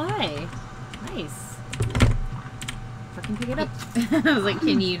 good eye. Nice. Fucking pick it up. I was like,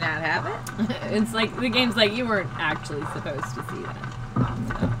 can you not have it? It's like, the game's like, you weren't actually supposed to see that.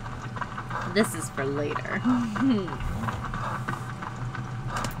 So. This is for later.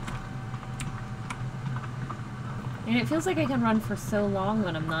 And it feels like I can run for so long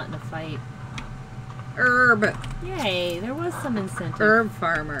when I'm not in a fight. Herb. Yay, there was some incentive. Herb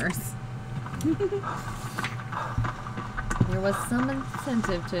farmers. There was some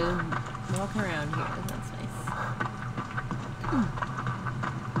incentive to walk around here. That's nice.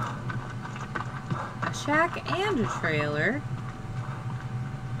 shack and a trailer.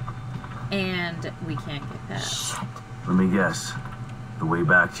 And we can't get past. Shit. Let me guess. The way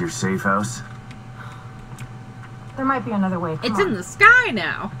back to your safe house? There might be another way. Come It's on. in the sky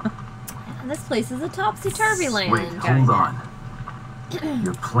now. This place is a topsy-turvy land. Wait, hold on.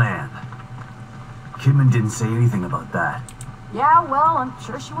 Your plan. Kidman didn't say anything about that. Yeah, well, I'm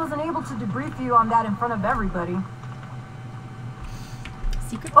sure she wasn't able to debrief you on that in front of everybody.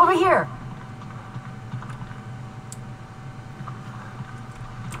 Secret Over here.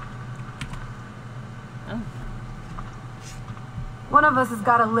 Oh. One of us has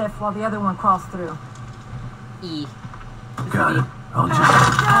got a lift while the other one crawls through. E. Got it. I'll just...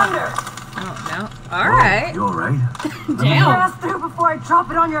 Found her. Oh, no. All right. You alright? Damn. Pass through before I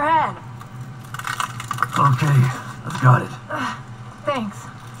drop it on your head. Okay, I've got it. Thanks.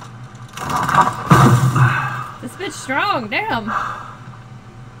 This bitch strong. Damn.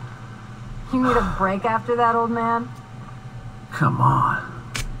 You need a break after that, old man? Come on.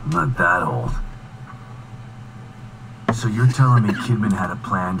 I'm not that old. So you're telling me Kidman had a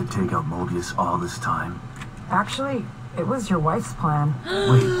plan to take out Mobius all this time? Actually, it was your wife's plan.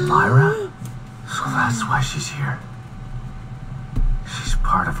 Wait, Myra? So that's why she's here. She's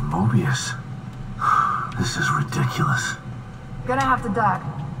part of Mobius. This is ridiculous. Gonna have to duck.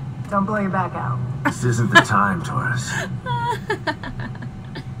 Don't blow your back out. This isn't the time, Taurus.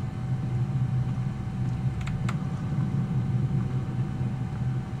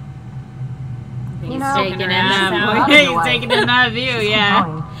 He's know, taking in she's that proud view. of your He's wife. taking in that view, yeah.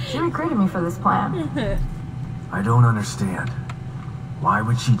 Compelling. She recruited me for this plan. I don't understand. Why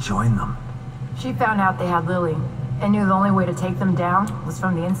would she join them? She found out they had Lily and knew the only way to take them down was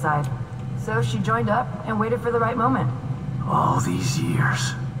from the inside. So she joined up and waited for the right moment. All these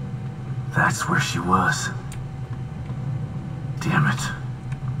years. That's where she was. Damn it.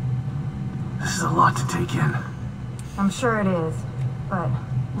 This is a lot to take in. I'm sure it is, but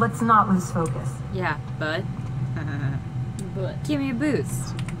let's not lose focus. Yeah, bud. But, Give me a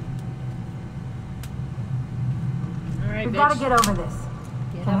boost. alright, We've bitch. got to get over this.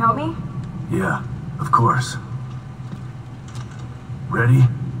 Get Can you up. help me? Yeah, of course. Ready?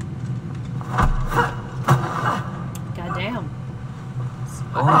 Goddamn.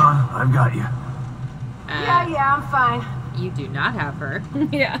 Hold on, I've got you. Yeah, I'm fine. You do not have her.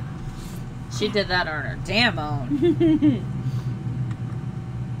 Yeah. She did that on her damn own.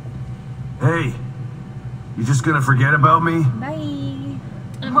 Hey, you just gonna forget about me? Bye.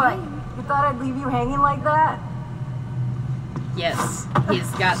 What? You thought I'd leave you hanging like that? Yes, he's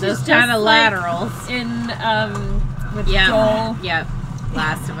got those She's kind just of like laterals. In, with Yeah. Joel. Yep.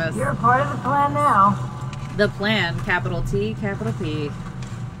 Last of Us. You're a part of the plan now. The plan, capital T, capital P.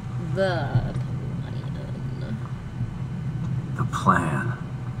 The plan. The plan.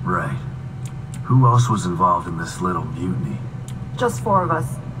 Right. Who else was involved in this little mutiny? Just 4 of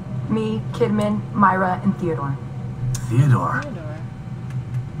us. Me, Kidman, Myra, and Theodore. Theodore. Theodore.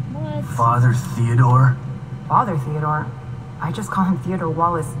 What? Father Theodore? Father Theodore. I just call him Theodore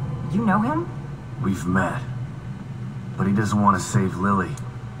Wallace. You know him? We've met. But he doesn't want to save Lily.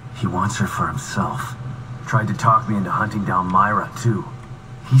 He wants her for himself. Tried to talk me into hunting down Myra, too.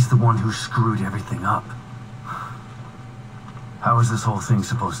 He's the one who screwed everything up. How is this whole thing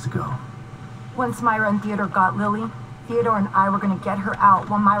supposed to go? Once Myra and Theodore got Lily, Theodore and I were gonna get her out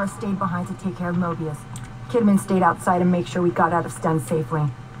while Myra stayed behind to take care of Mobius. Kidman stayed outside and make sure we got out of Sten safely.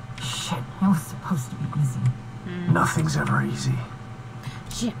 Shit, it was supposed to be easy. Nothing's ever easy.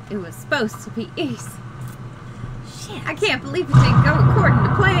 Shit, it was supposed to be easy. Shit, I can't believe it didn't go according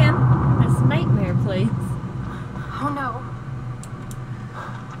to plan. This nightmare place. Oh no.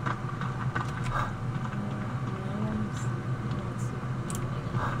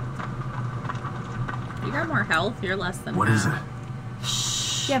 You got more health. You're less than What half. is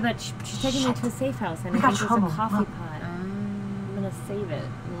it? Yeah, but she's taking me to a safe house, and We I got think there's trouble. a coffee Look. pot. I'm gonna save it,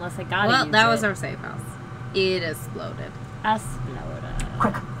 unless I gotta Well, use that it. was our safe house. It exploded. Explode.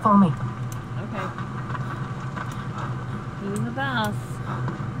 Quick, follow me. Okay. You the boss.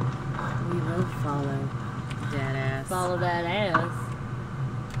 We will follow. Dead ass. Follow that ass.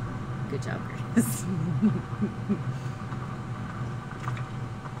 Good job, Chris.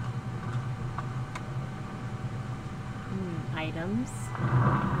 Items.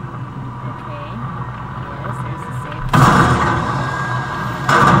 Okay. Yes, there's the safe.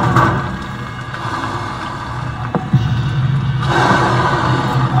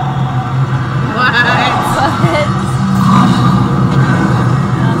 What?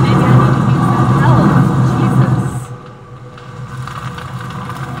 Maybe I need to use some help. Jesus.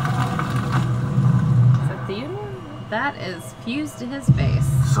 Is that Theodore? That is fused to his face.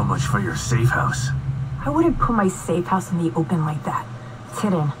 So much for your safe house. I wouldn't put my safe house in the open like that. It's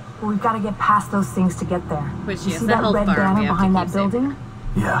hidden. But we've got to get past those things to get there. Which You is see the that health red bar we banner have to behind keep that safe. building?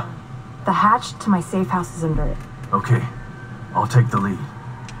 Yeah. The hatch to my safe house is under it. Okay. I'll take the lead.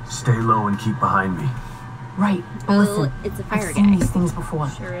 Stay low and keep behind me. Right. But Oh, listen, it's a I've fire seen guy. these things before.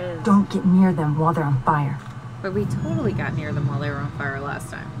 Sure is. Don't get near them while they're on fire. But we totally got near them while they were on fire last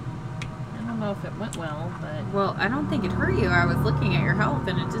time. I don't know if it went well, but Well, I don't think it hurt you. I was looking at your health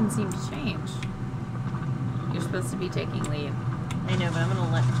and it didn't seem to change. You're supposed to be taking lead. I know, but I'm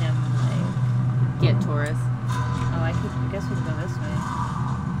gonna let him like. Get Taurus. Oh, I guess we can go this way.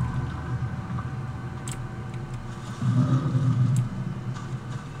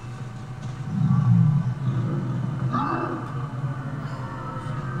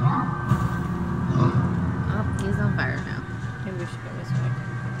 Oh, he's on fire now. Maybe we should go this way.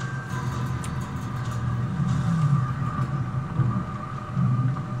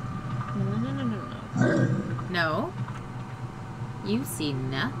 No. No. You see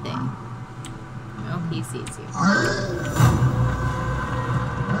nothing. No, he sees you.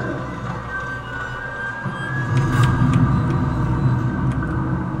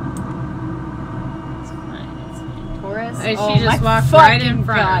 It's fine. It's fine. Taurus. And Oh, she just my walked right in fucking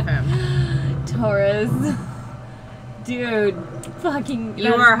front God. of him. Taurus. Dude, fucking. You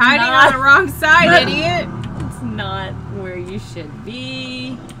that's are hiding not- on the wrong side, idiot. It's not where you should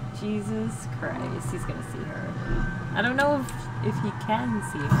be. Jesus Christ, he's gonna see her. I don't know if he can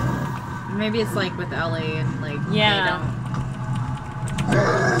see her. Maybe it's like with Ellie and like Yeah. they don't.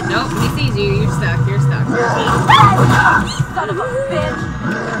 Nope, he sees you. You're stuck. You're stuck. Son of a bitch!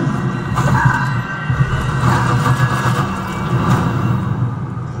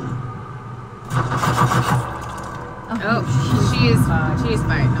 Oh, she's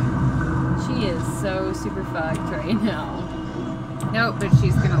fighting him. She is so super fucked right now. Nope, but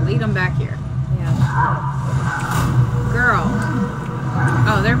she's gonna lead him back here. Yeah. Girl.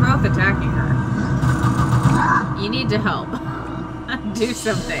 Oh, they're both attacking her. You need to help. Do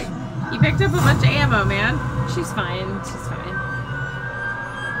something. You picked up a bunch of ammo, man. She's fine. She's fine.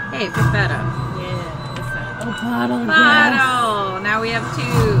 Hey, pick that up. Yeah. What's that? Oh, bottle. Bottle. Now we have 2.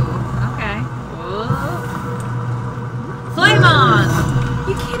 Okay. Whoa. Flame on!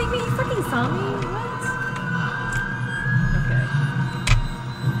 You kidding me? You fucking saw me? What? Okay.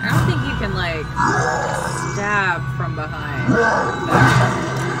 I don't think you can like stab from behind.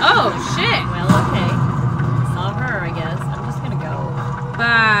 Oh shit! Well, okay. Saw her, I guess. I'm just gonna go.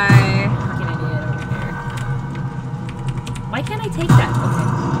 Bye. Fucking idiot over here. Why can't I take that? Okay.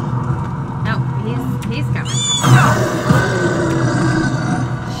 No, he's coming.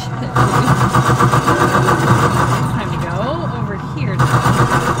 It's time to go over here now.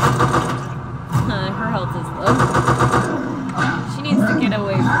 Her health is low. She needs to get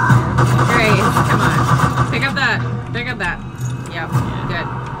away from here. Grace, come on. Pick up that. Pick up that. Yep. Good.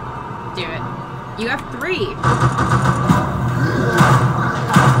 Do it. You have 3.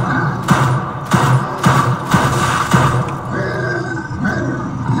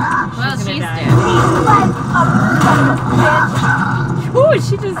 Well, She's gonna she's die. dead. Ooh,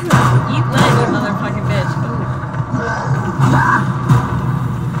 she just eat leg, you motherfucking bitch. Ooh.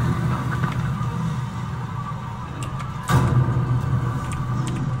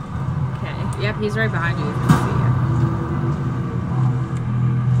 Okay. Yep, he's right behind you. He's gonna see you.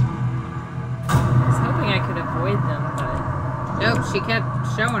 I was hoping I could avoid them, but Nope, she kept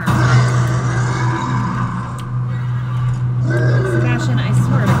showing herself. Sebastian, I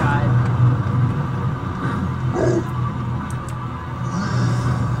swear to God.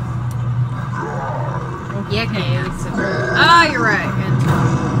 Yeah, okay. Oh, you're right. And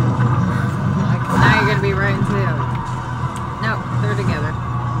now you're gonna be right into the other. Nope, they're together.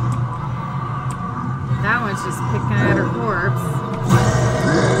 That one's just picking at her corpse.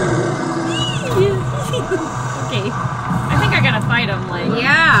 Okay. I think I gotta fight him, like.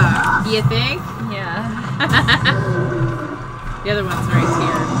 Yeah. You think? Yeah. The other one's right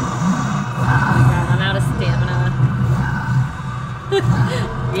here. Oh my God, I'm out of stamina.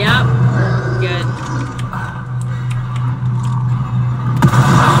 Yep. Good.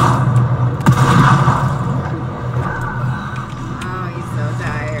 Oh, he's so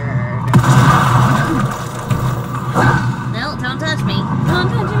tired. No, don't touch me. Don't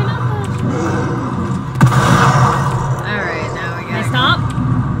touch me, don't touch me. Alright, now we Can I gotta stop?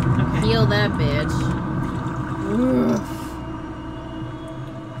 Okay. heal that bitch.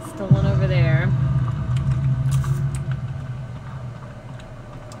 Still one over there.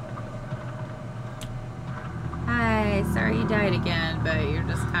 Hi, sorry you died again, but you're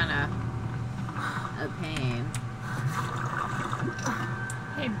just kind of a pain.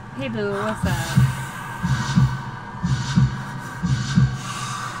 Hey, boo, what's up?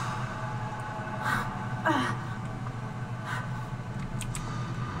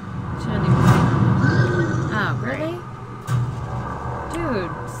 Oh, great. Really?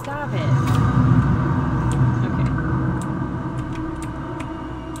 Dude, stop it. Okay.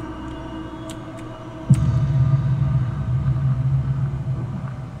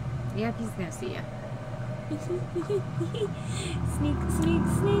 Yep, he's gonna see you. Sneak, sneak,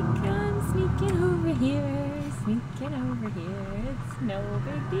 sneak, I'm sneaking over here. Sneaking over here. It's no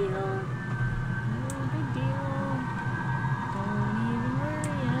big deal. No big deal. Don't even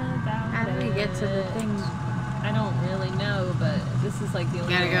worry about How do we get to the it. thing? I don't really know, but this is like the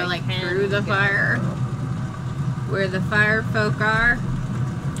only Gotta way go I like can through the go. fire. Where the fire folk are.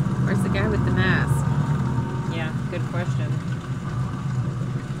 Where's the guy with the mask? Yeah, good question.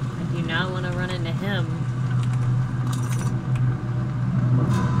 I do not want to run into him.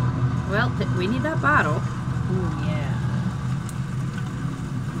 Well, we need that bottle. Ooh, yeah.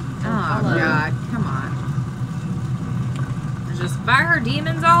 Oh, hello. God. Come on. There's just fire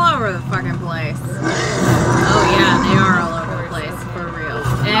demons all over the fucking place. Oh, yeah. They are all over the place. For real.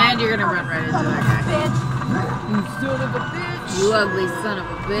 And you're gonna run right into that guy. You son of a bitch! You ugly son of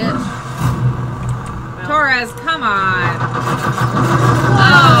a bitch. Torres, come on.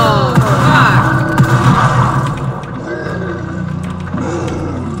 Oh, fuck.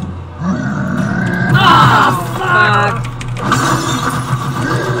 Oh, fuck.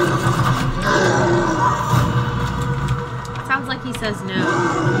 Sounds like he says no.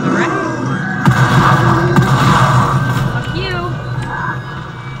 Alright. Fuck you.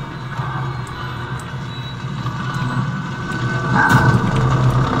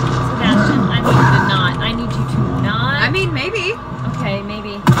 Sebastian, I need you to not. I need you to not. I mean, maybe. Okay, maybe.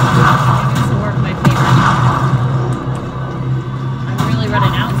 Maybe this will work in my favor. I'm really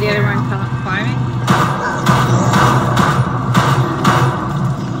running out. Is the other here. one climbing?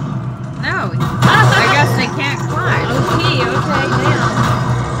 No. I guess they can't climb. Okay, damn.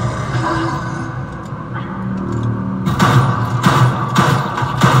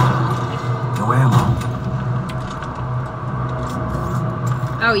 No ammo.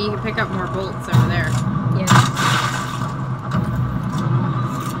 Oh, you can pick up more bolts over there. Yeah.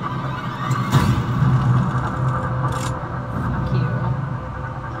 Fuck you.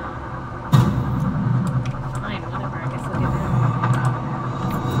 Fine, whatever. I guess I'll give it up.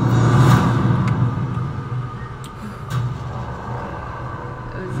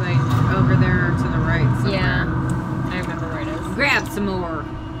 It was like over there to the right somewhere. Yeah. I remember where it is. Grab some more.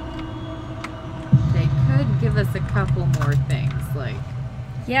 They could give us a couple more things, like...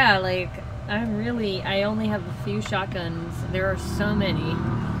 Yeah, like, I only have a few shotguns. There are so many.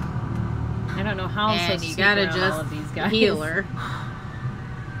 I don't know how I'm and supposed you to gotta sneak around all just of these guys. heal her.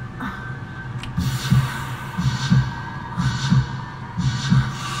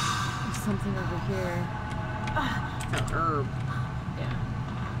 There's something over here. A herb. Yeah.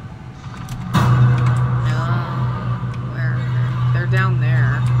 No. Where? They're down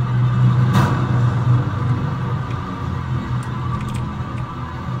there.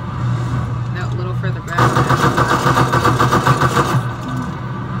 No, a little further back.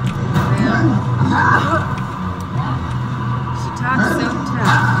 She talks so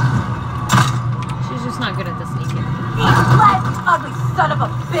tough. She's just not good at the sneaking. Let ugly son of a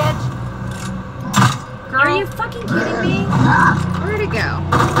bitch! Girl, are you fucking kidding me? Where'd it go?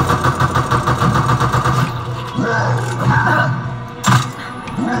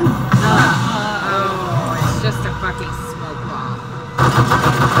 Oh, it's just a fucking smoke bomb. Is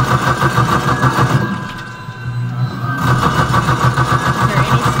there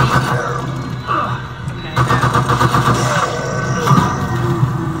any sneak? Okay.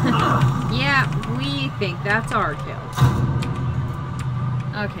 Yeah, we think that's our kill.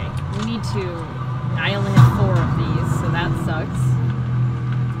 Okay, we need to... I only have 4 of these, so that sucks.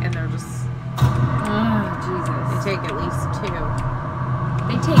 And they're just... Oh, Jesus. They take at least 2.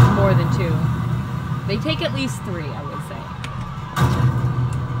 They take more than 2. They take at least 3, I would say.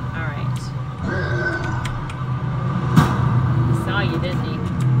 Alright. He saw you, didn't he?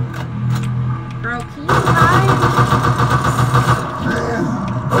 Girl, can you hide?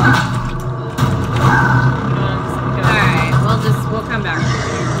 Alright, we'll come back.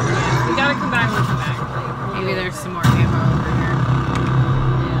 Yeah, we gotta come back, we'll come back. Like, Maybe there's some more ammo over here.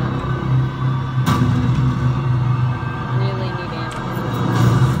 Yeah. Really need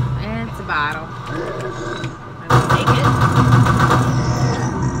ammo. It's a bottle. I will take it.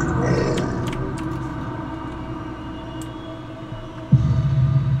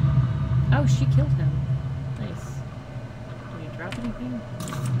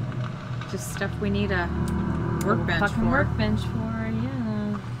 Just stuff we need a workbench fucking for. workbench for,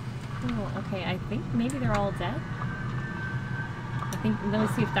 yeah. Cool. Okay, I think maybe they're all dead. I think, let me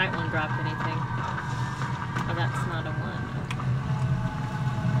see if that one dropped anything. Oh, that's not a one.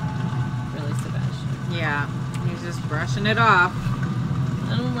 Okay. Really, Sebastian. Yeah, he's just brushing it off.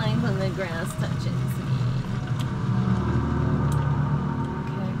 I don't like when the grass touches me.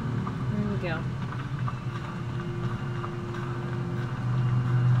 Okay, here we go.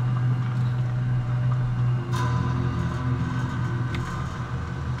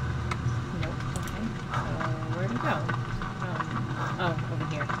 Nope, okay. Where'd he go? Oh, over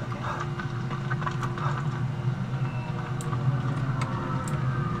here, okay.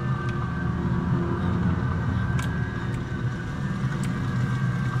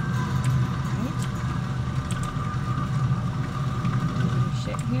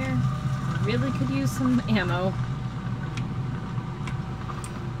 Here. Really could use some ammo.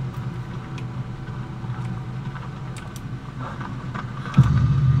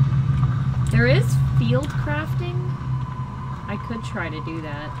 There is field crafting. I could try to do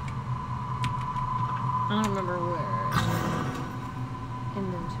that. I don't remember where.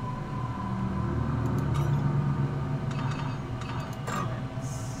 Inventory.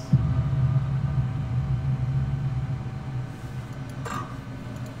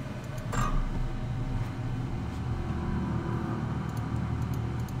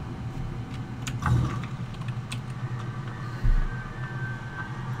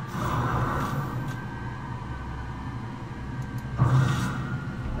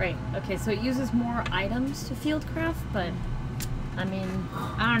 Right, okay, so it uses more items to field craft, but I mean,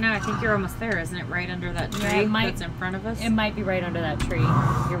 I don't know. I think you're almost there, isn't it? Right under that tree that's in front of us? It might be right under that tree.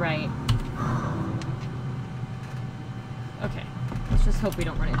 You're right. Okay, let's just hope we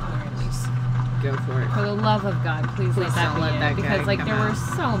don't run into more enemies. Go for it. For the love of God, please let that be it. Because, like, there were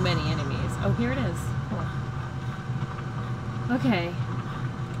so many enemies. Oh, here it is. Cool. Okay.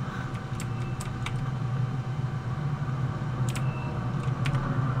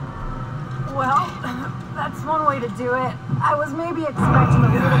 Well, that's one way to do it. I was maybe expecting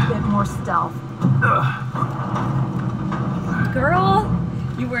a little bit more stealth. Girl,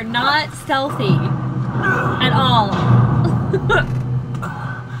 you were not stealthy. At all.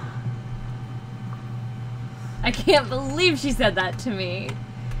 I can't believe she said that to me.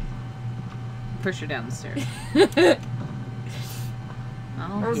 Push her down the stairs.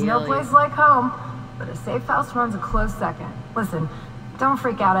 There's no place like home, but a safe house runs a close second. Listen, don't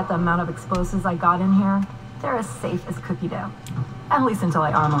freak out at the amount of explosives I got in here. They're as safe as cookie dough. At least until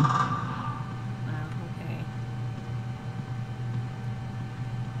I arm them. Okay.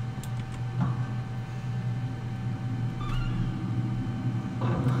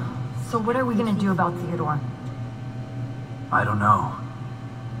 So what are we gonna do about Theodore? I don't know.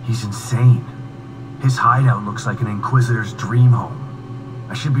 He's insane. His hideout looks like an Inquisitor's dream home.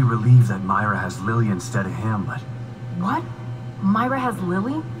 I should be relieved that Myra has Lily instead of him, but... What? Myra has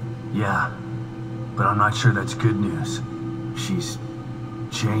Lily? Yeah, but I'm not sure that's good news. She's...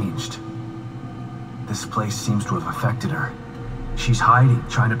 changed. This place seems to have affected her. She's hiding,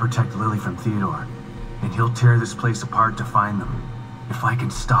 trying to protect Lily from Theodore. And he'll tear this place apart to find them. If I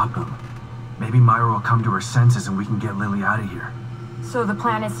can stop him, maybe Myra will come to her senses and we can get Lily out of here. So the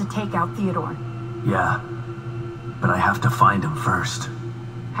plan is to take out Theodore? Yeah, but I have to find him first.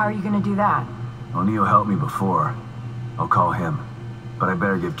 How are you gonna do that? O'Neill helped me before. I'll call him. But I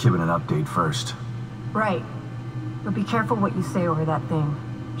better give Kibben an update first. Right. But be careful what you say over that thing.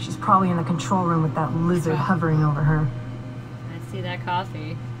 She's probably in the control room with that lizard hovering over her. I see that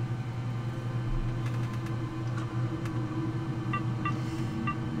coffee.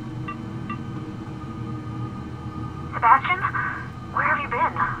 Sebastian? Where have you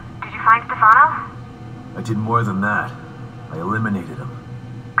been? Did you find Stefano? I did more than that. I eliminated him.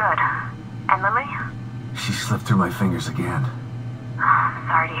 Good. And Lily? She slipped through my fingers again.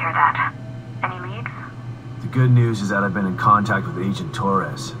 Sorry to hear that. Any leads? The good news is that I've been in contact with Agent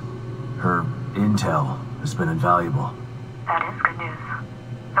Torres. Her intel has been invaluable. That is good news.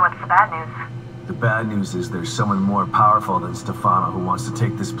 So what's the bad news? The bad news is there's someone more powerful than Stefano who wants to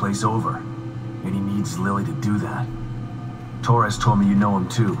take this place over. And he needs Lily to do that. Torres told me you know him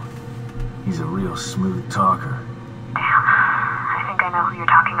too. He's a real smooth talker. Damn. I think I know who you're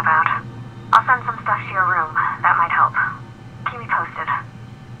talking about. I'll send some stuff to your room. That might help. Keep me posted.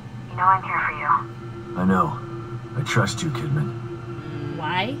 You know I'm here for you. I know. I trust you, Kidman.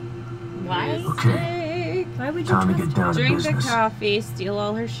 Why? Why? Okay. Why would you Time to trust get down to Drink business. the coffee, steal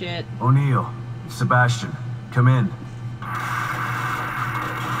all her shit. O'Neill, Sebastian, come in.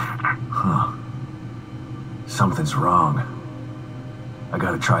 Huh. Something's wrong. I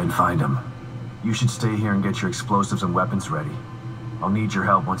gotta try and find him. You should stay here and get your explosives and weapons ready. I'll need your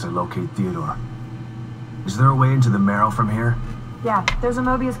help once I locate Theodore. Is there a way into the Marrow from here? Yeah, there's a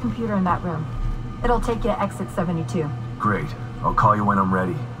Mobius computer in that room. It'll take you to exit 72. Great. I'll call you when I'm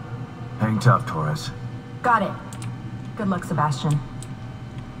ready. Hang tough, Torres. Got it. Good luck, Sebastian.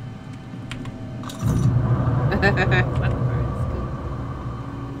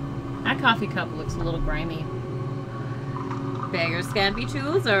 That coffee cup looks a little grimy. Beggars can't be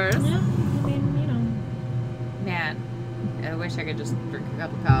choosers. Yeah, I mean, you know. Man, I wish I could just drink a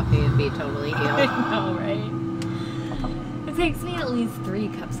cup of coffee and be totally I healed. know, right? It takes me at least 3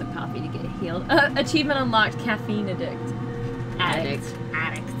 cups of coffee to get healed. Achievement unlocked, caffeine addict. Addict.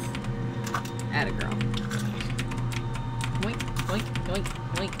 Atta girl. Yoink, yoink, yoink,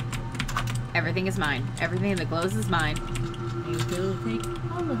 yoink. Everything is mine. Everything that glows is mine. You will take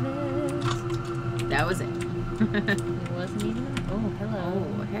all of it. That was it. It wasn't even. Oh, hello.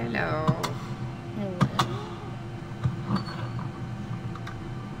 Oh, hello. Hello.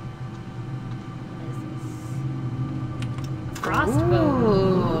 What is this?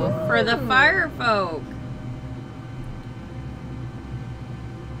 Frostbolt. Ooh, for the fire folk.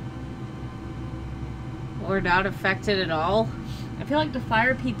 We're not affected at all. I feel like the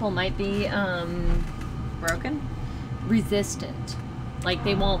fire people might be Broken? resistant. Like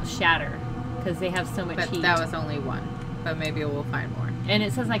they won't shatter because they have so much But heat. that was only one. But maybe we'll find more. And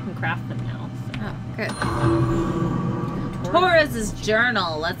it says I can craft them now. So. Oh, good. Torres's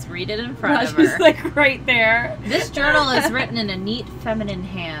journal. Let's read it in front of She's her. like right there. This journal is written in a neat feminine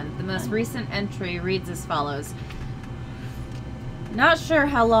hand. The most recent entry reads as follows. Not sure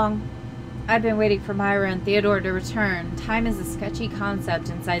how long I've been waiting for Myra and Theodore to return. Time is a sketchy concept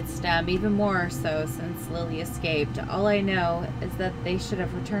inside STEM, even more so since Lily escaped. All I know is that they should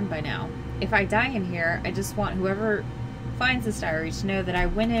have returned by now. If I die in here, I just want whoever finds this diary to know that I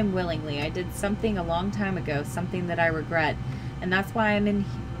went in willingly. I did something a long time ago, something that I regret, and that's why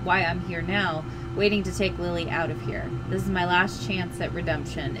I'm here now, waiting to take Lily out of here. This is my last chance at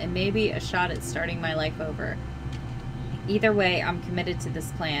redemption, and maybe a shot at starting my life over. Either way, I'm committed to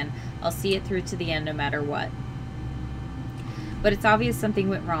this plan. I'll see it through to the end no matter what. But it's obvious something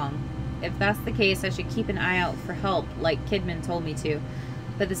went wrong. If that's the case, I should keep an eye out for help, like Kidman told me to.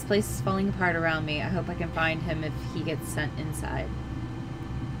 But this place is falling apart around me. I hope I can find him if he gets sent inside.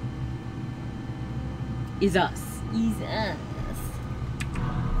 Is us. He's us.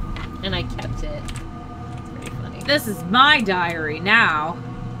 And I kept it. It's pretty funny. This is my diary now.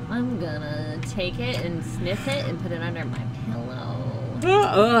 I'm gonna take it and sniff it and put it under my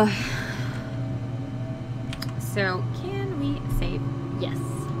pillow. So, can we save? Yes.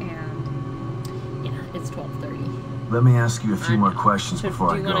 And Yeah, it's 12:30. Let me ask you a few I more know. questions So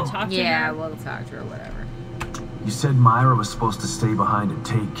before I do you go. want to talk to yeah, her? we'll talk to her, whatever. You said Myra was supposed to stay behind and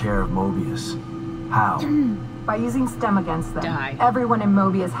take care of Mobius. How? By using STEM against them. Die. Everyone in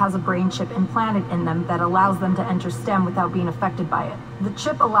Mobius has a brain chip implanted in them that allows them to enter STEM without being affected by it. The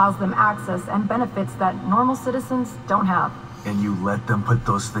chip allows them access and benefits that normal citizens don't have. And you let them put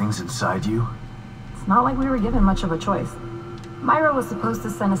those things inside you? It's not like we were given much of a choice. Myra was supposed to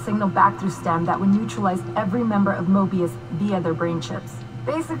send a signal back through STEM that would neutralize every member of Mobius via their brain chips.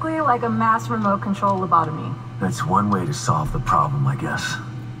 Basically like a mass remote control lobotomy. That's one way to solve the problem, I guess.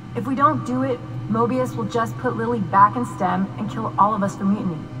 If we don't do it, Mobius will just put Lily back in STEM and kill all of us for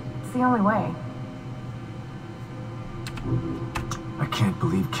mutiny. It's the only way. I can't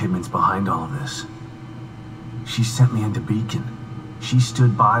believe Kidman's behind all of this. She sent me into Beacon. She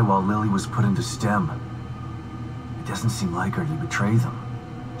stood by while Lily was put into STEM. It doesn't seem like her to betray them.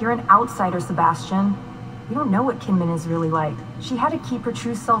 You're an outsider, Sebastian. You don't know what Kidman is really like. She had to keep her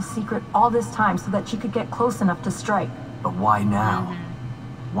true self secret all this time so that she could get close enough to strike. But why now?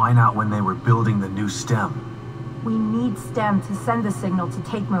 Why not when they were building the new STEM? We need STEM to send the signal to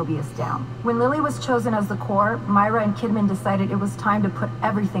take Mobius down. When Lily was chosen as the core, Myra and Kidman decided it was time to put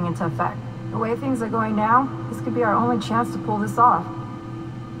everything into effect. The way things are going now, this could be our only chance to pull this off.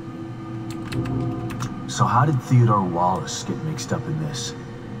 So how did Theodore Wallace get mixed up in this?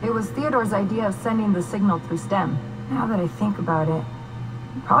 It was Theodore's idea of sending the signal through STEM. Now that I think about it,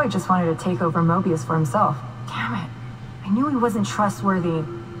 he probably just wanted to take over Mobius for himself. Damn it. I knew he wasn't trustworthy.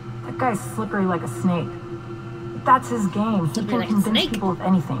 That guy's slippery like a snake. But that's his game. He Slippery can like a convince snake. people of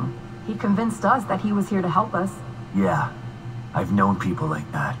anything. He convinced us that he was here to help us. Yeah, I've known people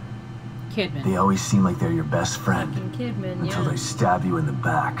like that. Kidman. They always seem like they're your best friend And Kidman, until yeah. they stab you in the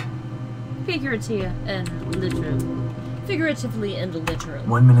back. Figurative and literal. Figuratively and literally.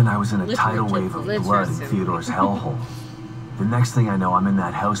 One minute I was in a tidal wave of Literative. blood in Theodore's hellhole. The next thing I know, I'm in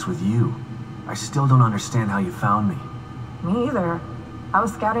that house with you. I still don't understand how you found me. Me either. I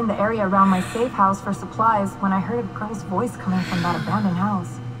was scouting the area around my safe house for supplies when I heard a girl's voice coming from that abandoned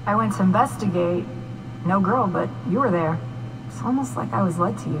house. I went to investigate. No girl, but you were there. It's almost like I was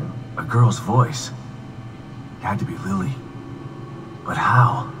led to you. A girl's voice. It had to be Lily. But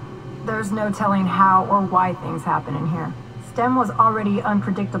how? There's no telling how or why things happen in here. Stem was already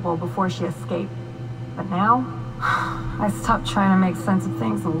unpredictable before she escaped. But now, I stopped trying to make sense of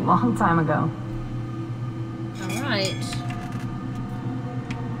things a long time ago. Alright.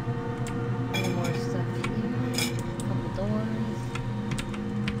 Any more stuff here? Couple doors.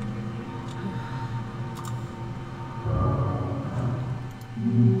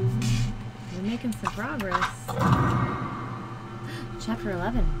 We're making some progress. Chapter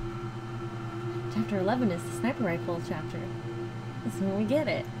 11. Chapter 11 is the sniper rifle chapter. This is when we get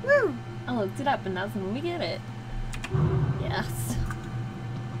it. Woo! I looked it up and that's when we get it. Yes.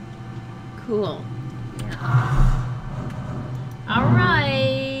 Cool. Yeah.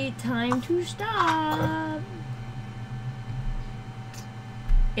 Alright, time to stop.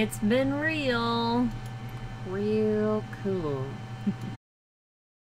 It's been real. Real cool.